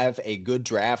you have a good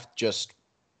draft just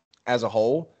as a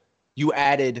whole, you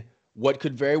added what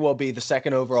could very well be the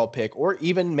second overall pick, or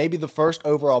even maybe the first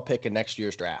overall pick in next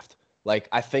year's draft.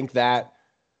 I think that,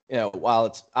 while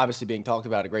it's obviously being talked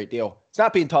about a great deal, it's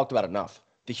not being talked about enough.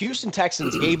 The Houston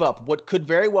Texans gave up what could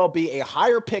very well be a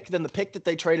higher pick than the pick that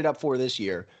they traded up for this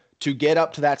year to get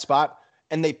up to that spot,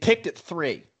 and they picked at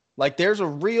 3. There's a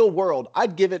real world.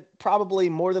 I'd give it probably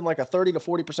more than a 30 to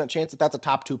 40% chance that that's a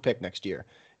top 2 pick next year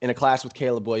in a class with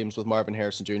Caleb Williams, with Marvin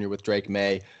Harrison Jr., with Drake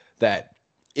May, that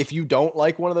if you don't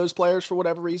like one of those players for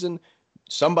whatever reason,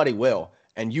 somebody will.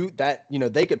 And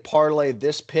they could parlay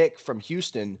this pick from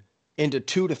Houston into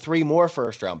 2 to 3 more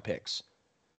first-round picks.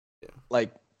 Yeah.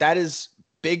 That is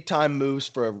big-time moves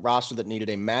for a roster that needed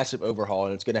a massive overhaul,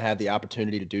 and it's going to have the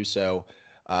opportunity to do so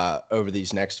over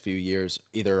these next few years,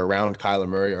 either around Kyler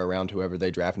Murray or around whoever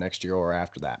they draft next year or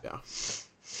after that. Yeah.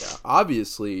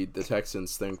 Obviously, the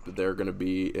Texans think that they're going to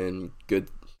be in good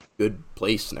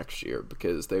place next year,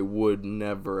 because they would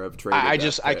never have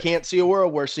traded. I can't see a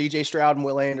world where C.J. Stroud and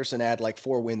Will Anderson add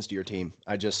 4 wins to your team.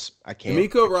 I can't.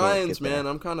 D'Amico Ryans, man,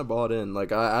 I'm kind of bought in.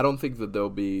 I don't think that they'll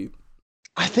be.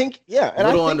 I think, yeah, and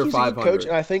I think under he's 500. a good coach,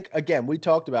 and I think, again, we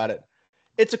talked about it.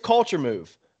 It's a culture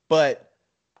move, but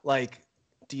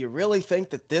do you really think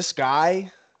that this guy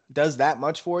does that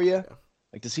much for you?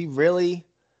 Yeah. Does he really?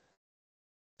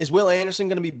 Is Will Anderson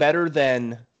going to be better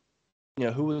than,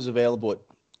 who was available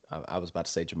I was about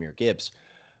to say Jahmyr Gibbs.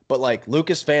 But like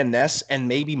Lucas Van Ness and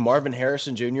maybe Marvin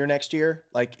Harrison Jr. next year,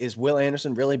 like is Will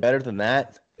Anderson really better than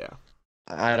that? Yeah.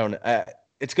 I don't know.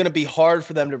 It's going to be hard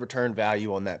for them to return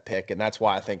value on that pick, and that's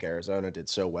why I think Arizona did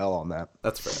so well on that.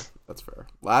 That's fair. That's fair.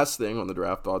 Last thing on the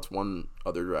draft thoughts, one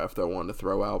other draft I wanted to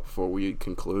throw out before we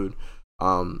conclude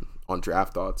on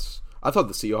draft thoughts. I thought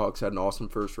the Seahawks had an awesome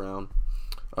first round.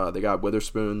 They got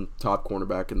Witherspoon, top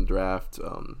cornerback in the draft.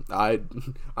 I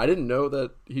didn't know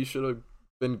that he should have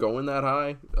been going that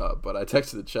high, but I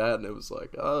texted the chat and it was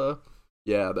like,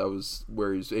 yeah, that was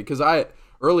where he's, because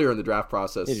earlier in the draft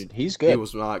process, he's good. He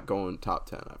was not going top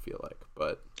 10, I feel like,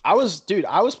 but I was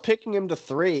picking him to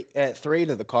 3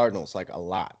 to the Cardinals, like a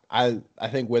lot. I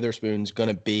think Witherspoon's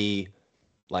gonna be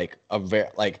like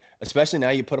especially now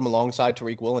you put him alongside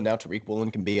Tariq Woolen. Now Tariq Woolen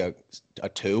can be a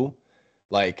 2.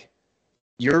 Like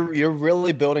you're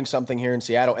really building something here in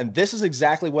Seattle, and this is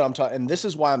exactly what I'm talking. And this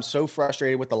is why I'm so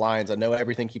frustrated with the Lions. I know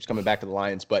everything keeps coming back to the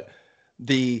Lions, but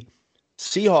the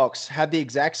Seahawks had the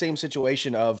exact same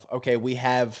situation of, okay, we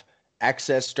have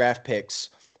excess draft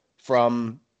picks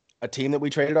from a team that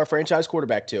we traded our franchise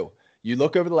quarterback to. You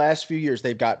look over the last few years,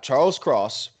 they've got Charles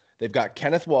Cross, they've got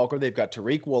Kenneth Walker, they've got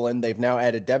Tariq Woolen, they've now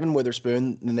added Devin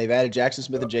Witherspoon, and they've added Jackson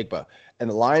Smith and Jigba. And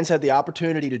the Lions had the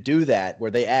opportunity to do that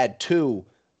where they add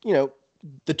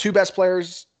the 2 best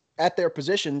players at their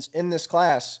positions in this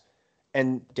class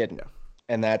and didn't. Yeah.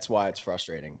 And that's why it's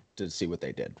frustrating to see what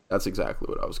they did. That's exactly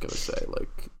what I was going to say.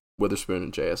 Like, Witherspoon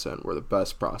and JSN were the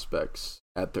best prospects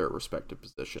at their respective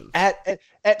positions. At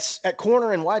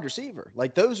corner and wide receiver.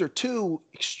 Like, those are 2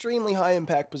 extremely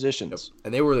high-impact positions. Yep.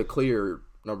 And they were the clear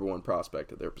number 1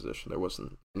 prospect at their position. There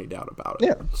wasn't any doubt about it.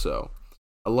 Yeah. So,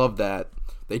 I love that.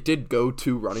 They did go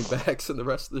 2 running backs in the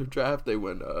rest of their draft. They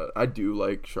went, I do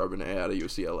like Charbonnet out of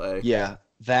UCLA. Yeah,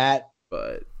 that.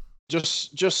 But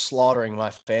just slaughtering my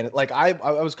fan. Like I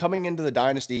was coming into the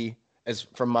dynasty as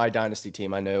from my dynasty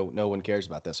team. I know no one cares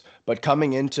about this, but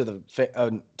coming into the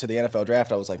NFL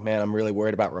draft, I was like, man, I'm really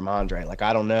worried about Ramondre. Like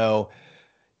I don't know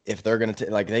if they're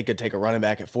gonna they could take a running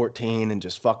back at 14 and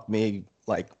just fuck me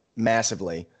like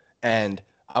massively. And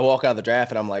I walk out of the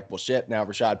draft and I'm like, well, shit. Now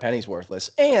Rashad Penny's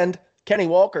worthless, and Kenny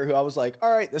Walker, who I was like,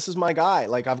 all right, this is my guy.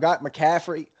 Like I've got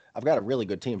McCaffrey. I've got a really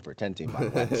good team for a 10 team, by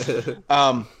the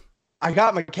way. I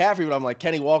got McCaffrey, but I'm like,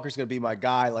 Kenny Walker's going to be my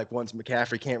guy. Like once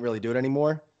McCaffrey can't really do it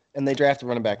anymore. And they drafted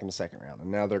running back in the second round.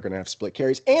 And now they're going to have split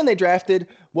carries. And they drafted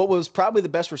what was probably the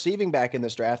best receiving back in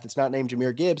this draft. It's not named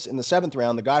Jahmyr Gibbs in the 7th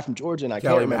round, the guy from Georgia. And I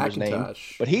can't remember his name,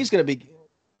 but he's going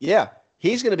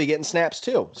to be getting snaps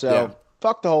too. So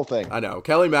fuck the whole thing. I know.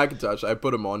 Kelly McIntosh, I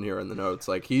put him on here in the notes.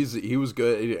 Like he was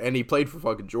good and he played for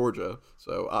fucking Georgia.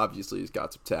 So obviously he's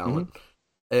got some talent. Mm-hmm.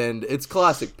 And it's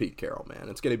classic Pete Carroll, man.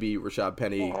 It's going to be Rashad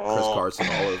Penny, Chris Carson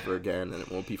all over again, and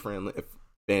it won't be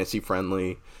fantasy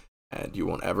friendly, and you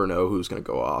won't ever know who's going to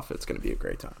go off. It's going to be a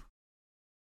great time.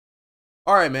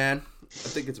 All right, man. I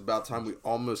think it's about time we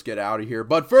almost get out of here.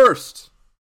 But first,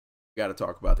 we got to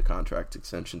talk about the contract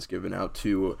extensions given out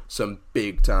to some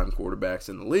big-time quarterbacks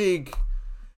in the league.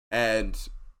 And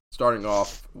starting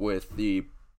off with the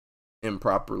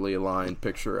improperly aligned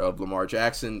picture of Lamar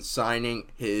Jackson signing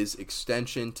his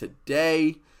extension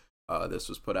today. This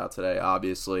was put out today,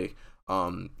 obviously.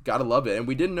 Gotta love it. And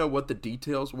we didn't know what the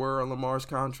details were on Lamar's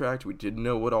contract. We didn't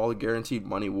know what all the guaranteed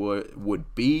money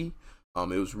would be. It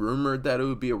was rumored that it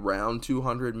would be around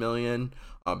 $200 million.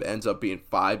 It ends up being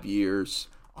 5 years,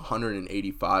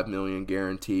 $185 million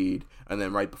guaranteed. And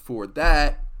then right before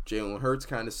that, Jalen Hurts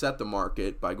kind of set the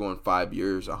market by going 5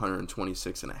 years,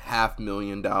 $126.5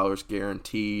 million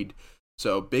guaranteed.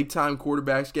 So big-time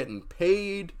quarterbacks getting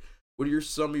paid. What are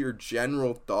some of your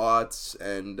general thoughts?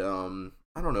 And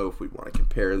I don't know if we want to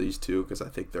compare these two because I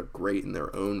think they're great in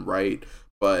their own right.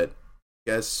 But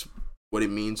I guess what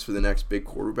it means for the next big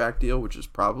quarterback deal, which is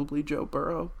probably Joe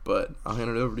Burrow. But I'll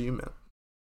hand it over to you, man.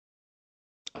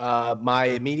 My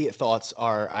immediate thoughts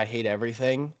are I hate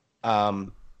everything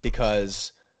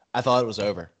because I thought it was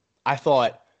over. I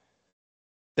thought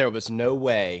there was no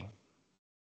way.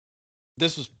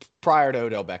 This was prior to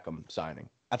Odell Beckham signing.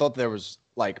 I thought there was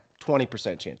like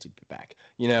 20% chance he'd be back.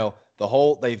 You know,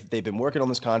 they've been working on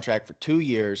this contract for 2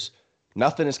 years.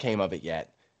 Nothing has came of it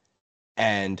yet.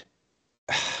 And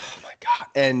oh my God.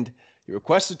 And he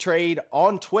requests a trade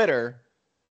on Twitter.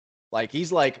 Like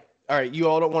he's like, all right, you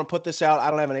all don't want to put this out. I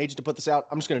don't have an agent to put this out.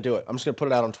 I'm just going to do it. I'm just going to put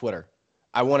it out on Twitter.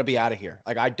 I want to be out of here.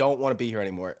 Like, I don't want to be here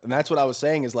anymore. And that's what I was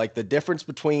saying is like the difference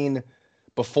between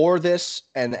before this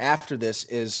and after this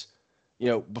is, you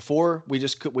know, before we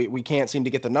can't seem to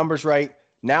get the numbers right.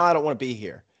 Now I don't want to be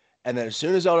here. And then as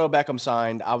soon as Odell Beckham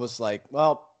signed, I was like,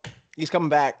 well, he's coming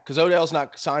back because Odell's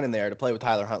not signing there to play with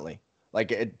Tyler Huntley.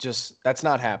 Like, that's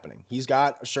not happening. He's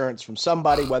got assurance from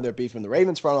somebody, whether it be from the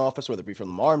Ravens front office, whether it be from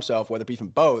Lamar himself, whether it be from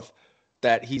both,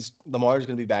 that Lamar's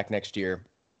going to be back next year.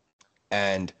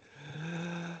 And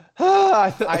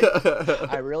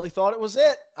I really thought it was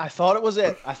it. I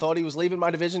thought he was leaving my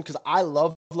division because I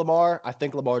love Lamar. I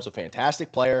think Lamar's a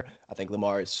fantastic player. I think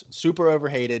Lamar is super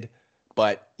overhated,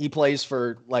 but he plays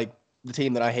for like the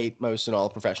team that I hate most in all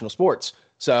of professional sports.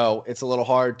 So it's a little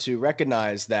hard to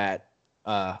recognize that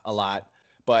a lot.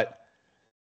 But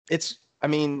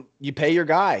you pay your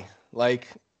guy. Like,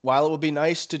 while it would be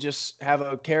nice to just have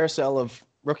a carousel of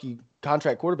rookie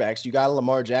contract quarterbacks, you got a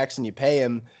Lamar Jackson, you pay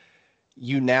him.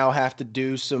 You now have to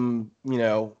do some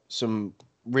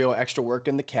real extra work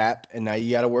in the cap, and now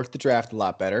you got to work the draft a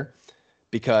lot better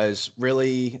because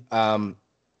really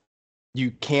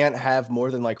you can't have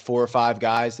more than like 4 or 5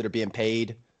 guys that are being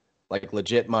paid like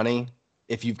legit money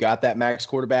if you've got that max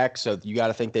quarterback. So you got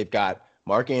to think they've got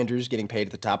Mark Andrews getting paid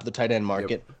at the top of the tight end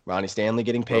market, Ronnie Stanley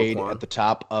getting paid at the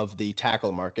top of the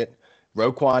tackle market,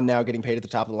 Roquan now getting paid at the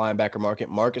top of the linebacker market,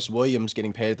 Marcus Williams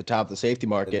getting paid at the top of the safety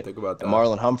market, and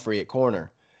Marlon Humphrey at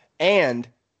corner. And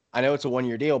I know it's a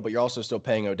 1-year deal, but you're also still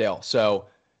paying Odell. So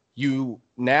you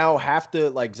now have to,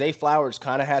 like, Zay Flowers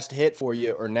kind of has to hit for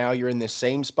you, or now you're in this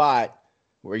same spot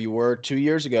where you were 2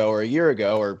 years ago or a year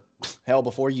ago, or hell,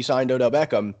 before you signed Odell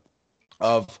Beckham,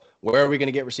 of where are we going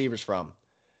to get receivers from?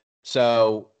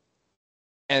 So,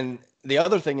 and the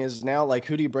other thing is now, like,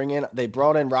 who do you bring in? They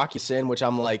brought in Rocky Sin, which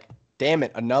I'm like, damn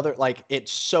it, another, like,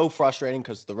 it's so frustrating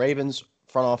because the Ravens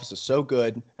front office is so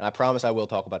good, and I promise I will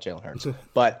talk about Jalen Hurts,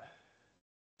 but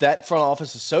that front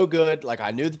office is so good. Like, I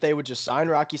knew that they would just sign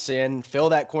Rocky Sin, fill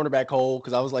that cornerback hole,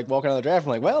 because I was like walking on the draft,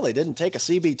 I'm like, well, they didn't take a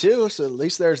CB2, so at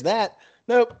least there's that.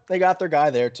 Nope, they got their guy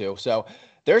there too. So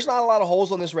there's not a lot of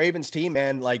holes on this Ravens team,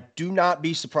 man. Like, do not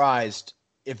be surprised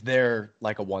if they're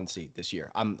like a 1 seed this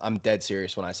year. I'm dead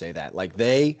serious when I say that. Like,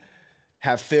 they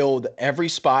have filled every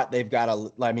spot. They've got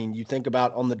you think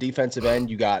about on the defensive end,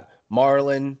 you got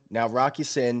Marlon, now Rocky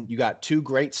Sin. You got 2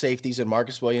 great safeties in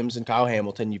Marcus Williams and Kyle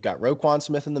Hamilton. You've got Roquan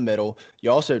Smith in the middle.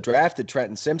 You also drafted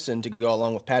Trenton Simpson to go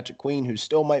along with Patrick Queen, who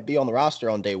still might be on the roster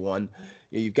on day 1.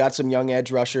 You've got some young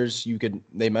edge rushers.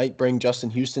 They might bring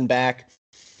Justin Houston back.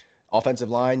 Offensive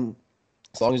line,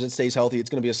 as long as it stays healthy, it's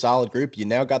going to be a solid group. You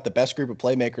now got the best group of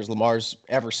playmakers Lamar's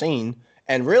ever seen.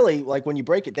 And really, like, when you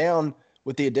break it down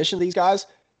with the addition of these guys,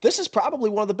 this is probably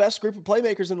one of the best group of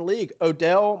playmakers in the league.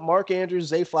 Odell, Mark Andrews,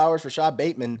 Zay Flowers, Rashad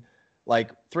Bateman,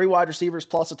 like 3 wide receivers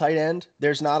plus a tight end.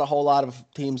 There's not a whole lot of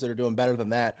teams that are doing better than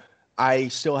that. I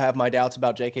still have my doubts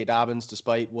about J.K. Dobbins,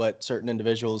 despite what certain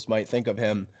individuals might think of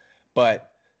him.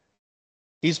 But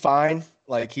he's fine.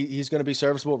 Like, he's going to be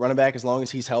serviceable running back as long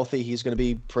as he's healthy. He's going to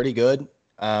be pretty good.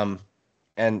 And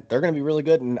they're going to be really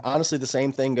good. And honestly, the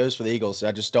same thing goes for the Eagles.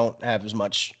 I just don't have as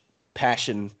much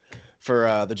passion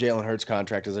for the Jalen Hurts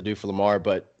contract as I do for Lamar.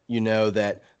 But you know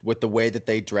that with the way that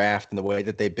they draft and the way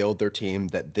that they build their team,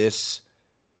 that this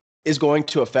is going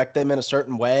to affect them in a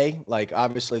certain way. Like,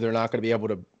 obviously, they're not going to be able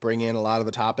to bring in a lot of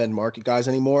the top-end market guys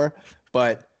anymore,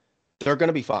 but they're going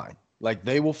to be fine. Like,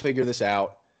 they will figure this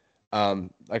out.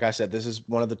 Like I said, this is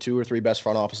one of the 2 or 3 best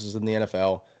front offices in the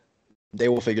NFL. They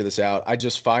will figure this out. I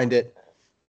just find it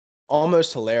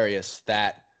almost hilarious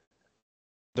that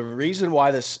the reason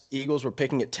why the Eagles were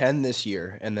picking at 10 this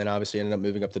year, and then obviously ended up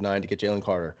moving up to 9 to get Jalen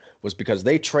Carter, was because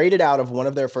they traded out of one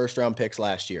of their first-round picks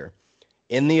last year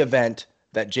in the event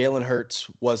that Jalen Hurts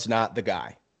was not the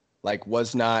guy, like,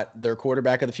 was not their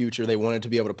quarterback of the future. They wanted to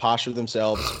be able to posture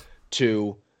themselves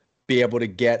to be able to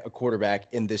get a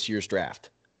quarterback in this year's draft.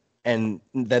 And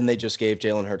then they just gave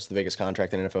Jalen Hurts the biggest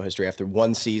contract in NFL history after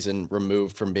 1 season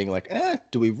removed from being like,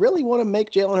 do we really want to make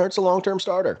Jalen Hurts a long-term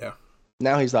starter? Yeah.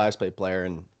 Now he's the highest paid player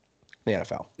in the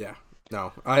NFL. Yeah.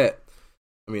 No, I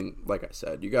mean, like I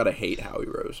said, you got to hate Howie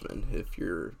Roseman if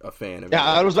you're a fan of. Yeah,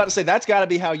 I was about to say, that's got to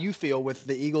be how you feel with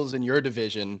the Eagles in your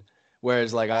division,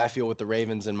 whereas, like, I feel with the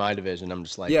Ravens in my division. I'm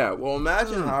just like, yeah, well,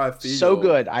 imagine how I feel. So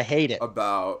good. I hate it.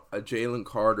 About a Jalen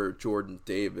Carter, Jordan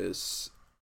Davis,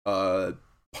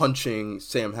 punching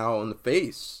Sam Howell in the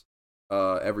face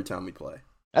every time we play.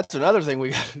 That's another thing we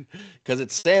got, because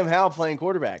it's Sam Howell playing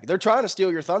quarterback. They're trying to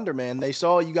steal your thunder, man. They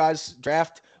saw you guys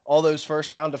draft all those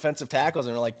first-round defensive tackles,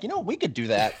 and they're like, we could do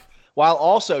that while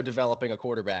also developing a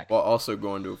quarterback. While also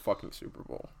going to a fucking Super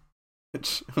Bowl,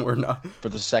 which we're not. For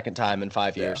the second time in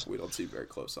 5 years. We don't see very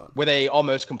close on. With a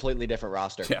almost completely different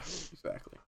roster. Yeah,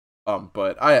 exactly.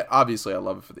 But I love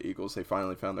it for the Eagles. They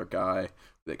finally found their guy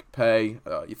they could pay.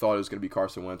 You thought it was going to be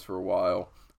Carson Wentz for a while.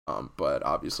 But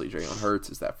obviously Jalen Hurts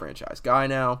is that franchise guy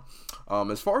now.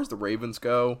 As far as the Ravens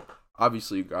go,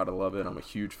 Obviously, you gotta love it. I'm a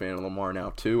huge fan of Lamar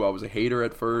now too. I was a hater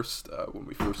at first when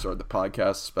we first started the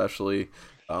podcast, especially.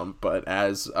 But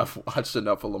as I've watched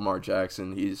enough of Lamar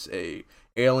Jackson, he's a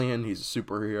alien. He's a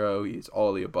superhero. He's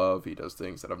all the above. He does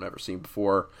things that I've never seen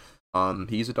before.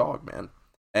 He's a dog, man.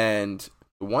 And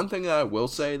the one thing that I will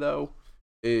say though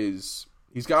is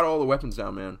he's got all the weapons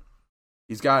now, man.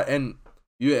 He's got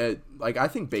I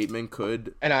think Bateman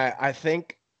could. And I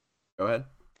think. Go ahead.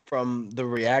 From the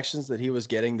reactions that he was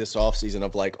getting this offseason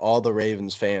of like all the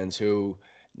Ravens fans who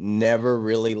never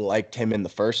really liked him in the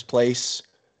first place,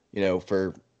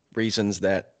 for reasons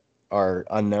that are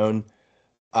unknown,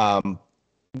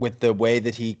 with the way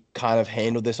that he kind of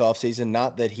handled this offseason,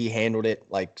 not that he handled it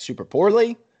like super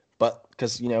poorly, but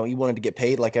because, he wanted to get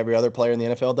paid like every other player in the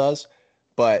NFL does.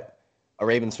 But a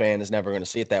Ravens fan is never going to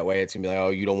see it that way. It's going to be like,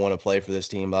 oh, you don't want to play for this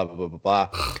team, blah, blah, blah, blah,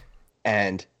 blah.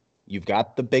 And you've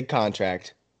got the big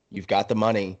contract. You've got the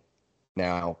money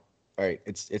now. All right,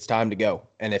 it's time to go.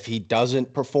 And if he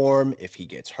doesn't perform, if he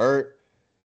gets hurt,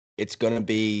 it's going to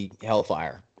be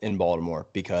hellfire in Baltimore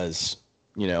because,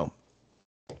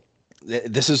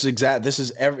 this is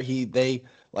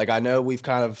I know we've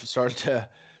kind of started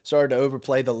to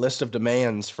overplay the list of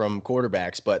demands from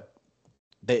quarterbacks, but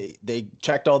they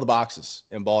checked all the boxes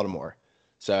in Baltimore.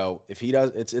 So if he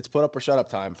does, it's put up or shut up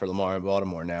time for Lamar in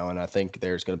Baltimore now, and I think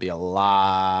there's going to be a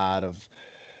lot of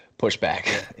pushback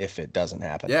if it doesn't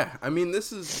happen. Yeah,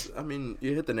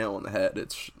 you hit the nail on the head.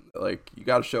 It's like you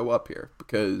got to show up here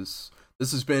because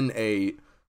this has been a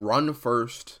run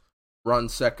first, run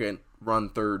second, run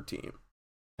third team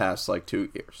past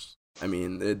 2 years.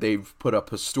 They've put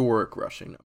up historic rushing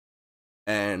numbers.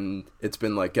 And it's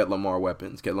been get Lamar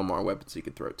weapons he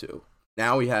can throw to.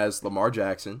 Now he has Lamar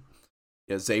Jackson.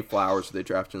 He has Zay Flowers, who they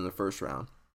drafted in the first round.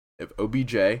 If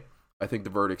OBJ, I think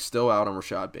the verdict's still out on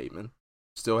Rashad Bateman.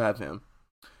 Still have him.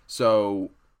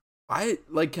 So,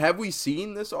 have we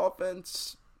seen this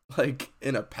offense,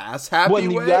 in a pass-happy way?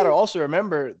 Well, you got to also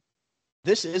remember,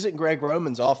 this isn't Greg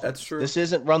Roman's offense. That's true. This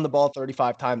isn't run the ball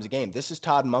 35 times a game. This is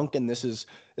Todd Monken. This is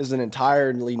an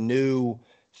entirely new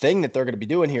thing that they're going to be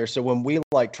doing here. So when we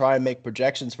try and make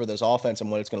projections for this offense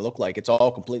and what it's going to look like, it's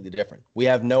all completely different. We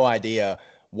have no idea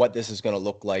what this is going to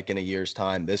look like in a year's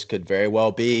time. This could very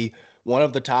well be one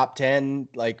of the top 10,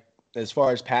 as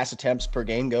far as pass attempts per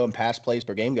game go and pass plays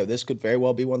per game go. This could very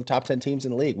well be one of the top 10 teams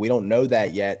in the league. We don't know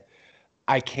that yet.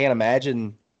 I can't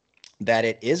imagine that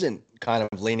it isn't kind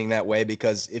of leaning that way,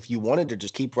 because if you wanted to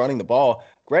just keep running the ball,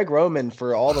 Greg Roman,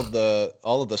 for all of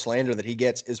the slander that he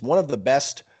gets, is one of the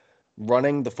best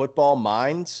running the football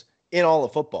minds in all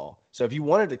of football. So if you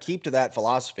wanted to keep to that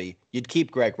philosophy, you'd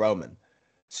keep Greg Roman.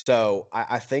 So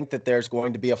I think that there's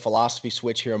going to be a philosophy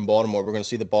switch here in Baltimore. We're going to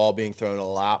see the ball being thrown a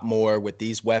lot more with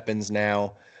these weapons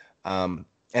now. And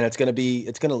it's going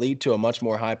to lead to a much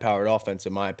more high-powered offense,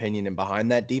 in my opinion. And behind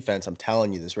that defense, I'm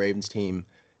telling you, this Ravens team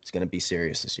is going to be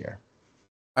serious this year.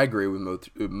 I agree with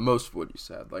most of what you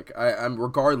said. I'm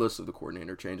regardless of the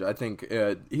coordinator change. I think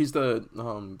he's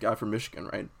the guy from Michigan,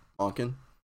 right? Monken?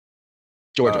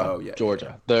 Georgia. Yeah,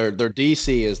 Georgia. Yeah. Their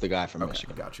DC is the guy from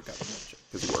Michigan. Gotcha.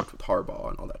 Because he worked with Harbaugh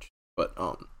and all that shit. But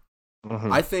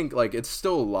I think it's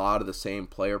still a lot of the same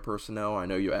player personnel. I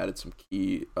know you added some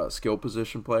key skill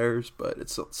position players, but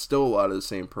it's still a lot of the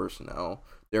same personnel.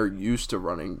 They're used to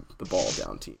running the ball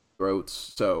down team throats.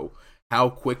 So how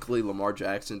quickly Lamar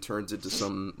Jackson turns into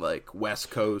some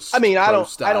West Coast. I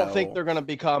don't think they're going to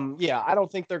become. Yeah, I don't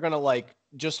think they're going to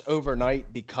just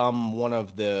overnight become one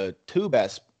of the two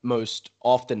best, most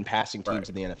often passing teams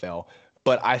in the NFL.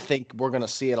 But I think we're going to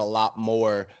see it a lot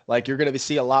more. You're going to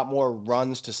see a lot more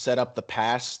runs to set up the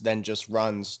pass than just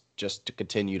runs just to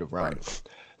continue to run.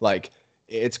 Right.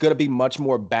 It's going to be much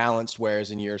more balanced,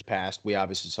 whereas in years past, we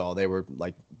obviously saw they were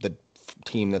the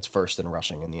team that's first in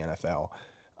rushing in the NFL.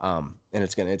 And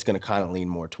it's going to kind of lean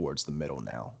more towards the middle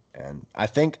now. And I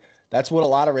think that's what a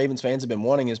lot of Ravens fans have been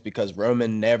wanting, is because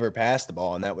Roman never passed the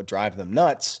ball, and that would drive them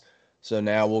nuts. So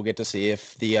now we'll get to see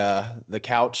if the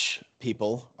couch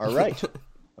people are right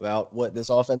about what this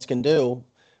offense can do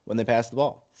when they pass the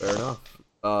ball. Fair enough.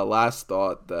 Last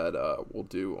thought that we'll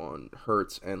do on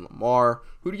Hurts and Lamar.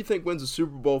 Who do you think wins the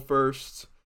Super Bowl first?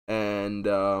 And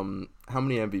how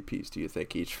many MVPs do you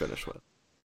think each finish with?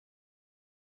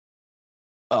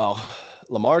 Oh,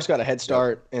 Lamar's got a head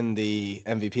start in the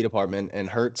MVP department, and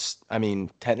Hurts,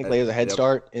 technically has a head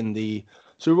start in the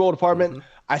Super Bowl department. Mm-hmm.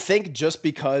 I think just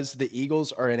because the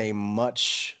Eagles are in a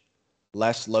much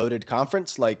less loaded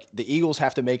conference, the Eagles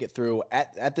have to make it through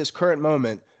at this current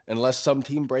moment, unless some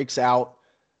team breaks out,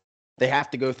 they have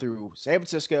to go through San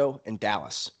Francisco and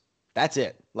Dallas. That's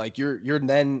it. You're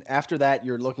then after that,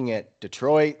 you're looking at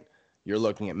Detroit, you're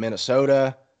looking at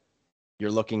Minnesota,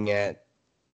 You're looking at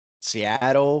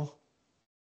Seattle,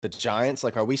 the Giants.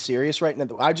 Like, are we serious right now?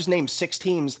 I just named 6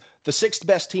 teams. The 6th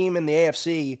best team in the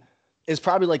AFC is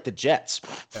probably like the Jets.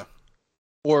 Yeah.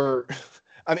 Or,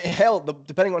 I mean, hell,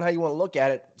 depending on how you want to look at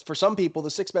it, for some people, the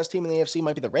 6th best team in the AFC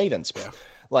might be the Ravens. Yeah.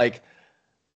 Like,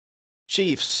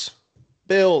 Chiefs,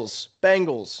 Bills,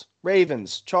 Bengals,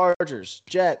 Ravens, Chargers,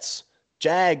 Jets,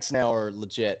 Jags now are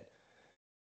legit.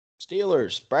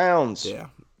 Steelers, Browns. Yeah.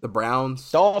 The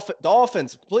Browns.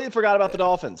 Dolphins. Completely forgot about the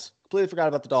Dolphins.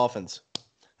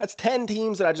 That's 10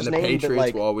 teams that I just and the named.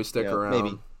 Patriots will always stick around.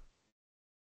 Maybe.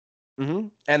 Mm-hmm.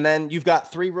 And then you've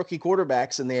got 3 rookie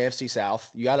quarterbacks in the AFC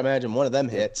South. You got to imagine one of them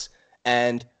hits.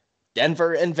 And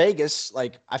Denver and Vegas,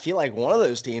 like, I feel like one of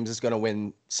those teams is going to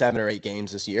win 7 or 8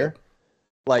 games this year.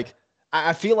 Like,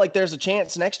 I feel like there's a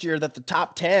chance next year that the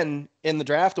top 10 in the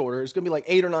draft order is going to be like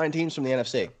 8 or 9 teams from the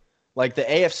NFC. Like, the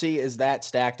AFC is that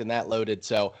stacked and that loaded.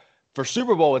 So for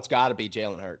Super Bowl, it's got to be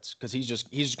Jalen Hurts because he's just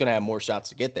going to have more shots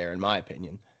to get there, in my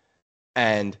opinion.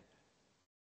 And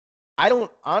I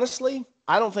don't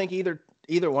think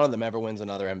either one of them ever wins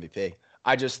another MVP.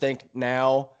 I just think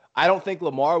now, I don't think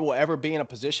Lamar will ever be in a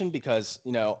position because,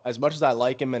 you know, as much as I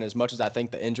like him and as much as I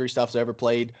think the injury stuff's ever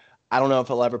played, I don't know if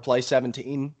he'll ever play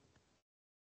 17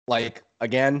 like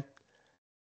again.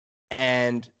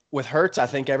 And with Hurts, I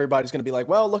think everybody's going to be like,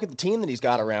 well, look at the team that he's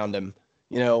got around him.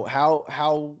 You know,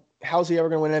 how's he ever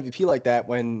going to win an MVP like that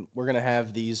when we're going to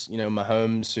have these, you know,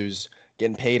 Mahomes who's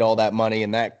getting paid all that money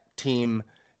and that team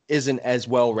isn't as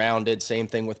well-rounded. Same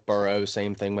thing with Burrow,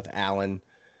 same thing with Allen.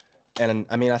 And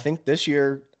I mean, I think this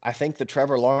year, the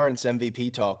Trevor Lawrence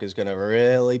MVP talk is going to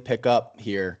really pick up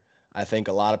here. I think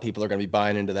a lot of people are going to be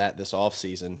buying into that this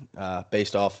offseason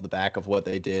based off the back of what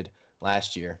they did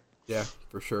last year. Yeah,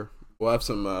 for sure. We'll have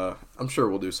some, I'm sure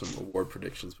we'll do some award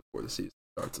predictions before the season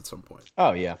starts at some point.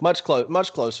 Oh, yeah. Much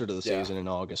closer to the season in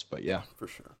August, but yeah. For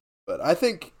sure. But I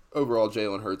think overall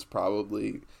Jalen Hurts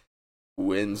probably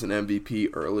wins an MVP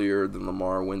earlier than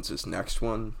Lamar wins his next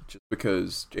one, just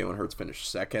because Jalen Hurts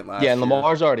finished second last year. Yeah, and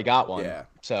Lamar's already got one. Yeah.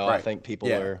 So right. I think people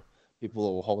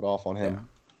will hold off on him.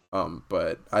 Yeah.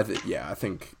 But I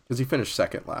think because he finished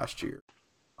second last year.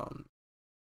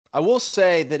 I will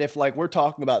say that if we're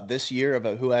talking about this year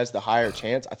of who has the higher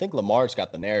chance, I think Lamar's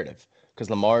got the narrative because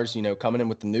Lamar's, you know, coming in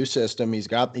with the new system. He's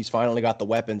finally got the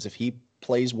weapons. If he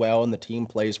plays well and the team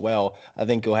plays well, I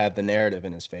think he'll have the narrative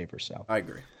in his favor. So I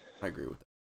agree with that.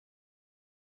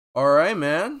 All right,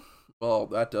 man. Well,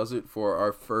 that does it for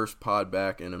our first pod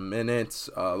back in a minute.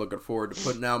 Looking forward to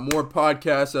putting out more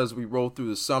podcasts as we roll through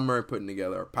the summer, putting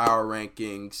together our power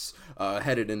rankings,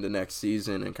 headed into next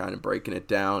season and kind of breaking it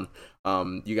down.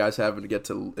 You guys haven't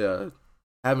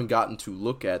gotten to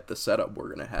look at the setup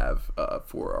we're going to have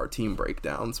for our team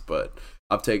breakdowns, but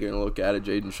I've taken a look at it.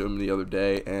 Jaden showed me the other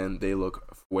day, and they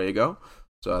look fuego.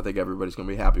 So I think everybody's going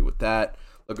to be happy with that.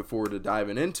 Looking forward to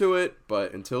diving into it,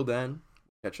 but until then,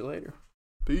 catch you later.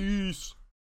 Peace.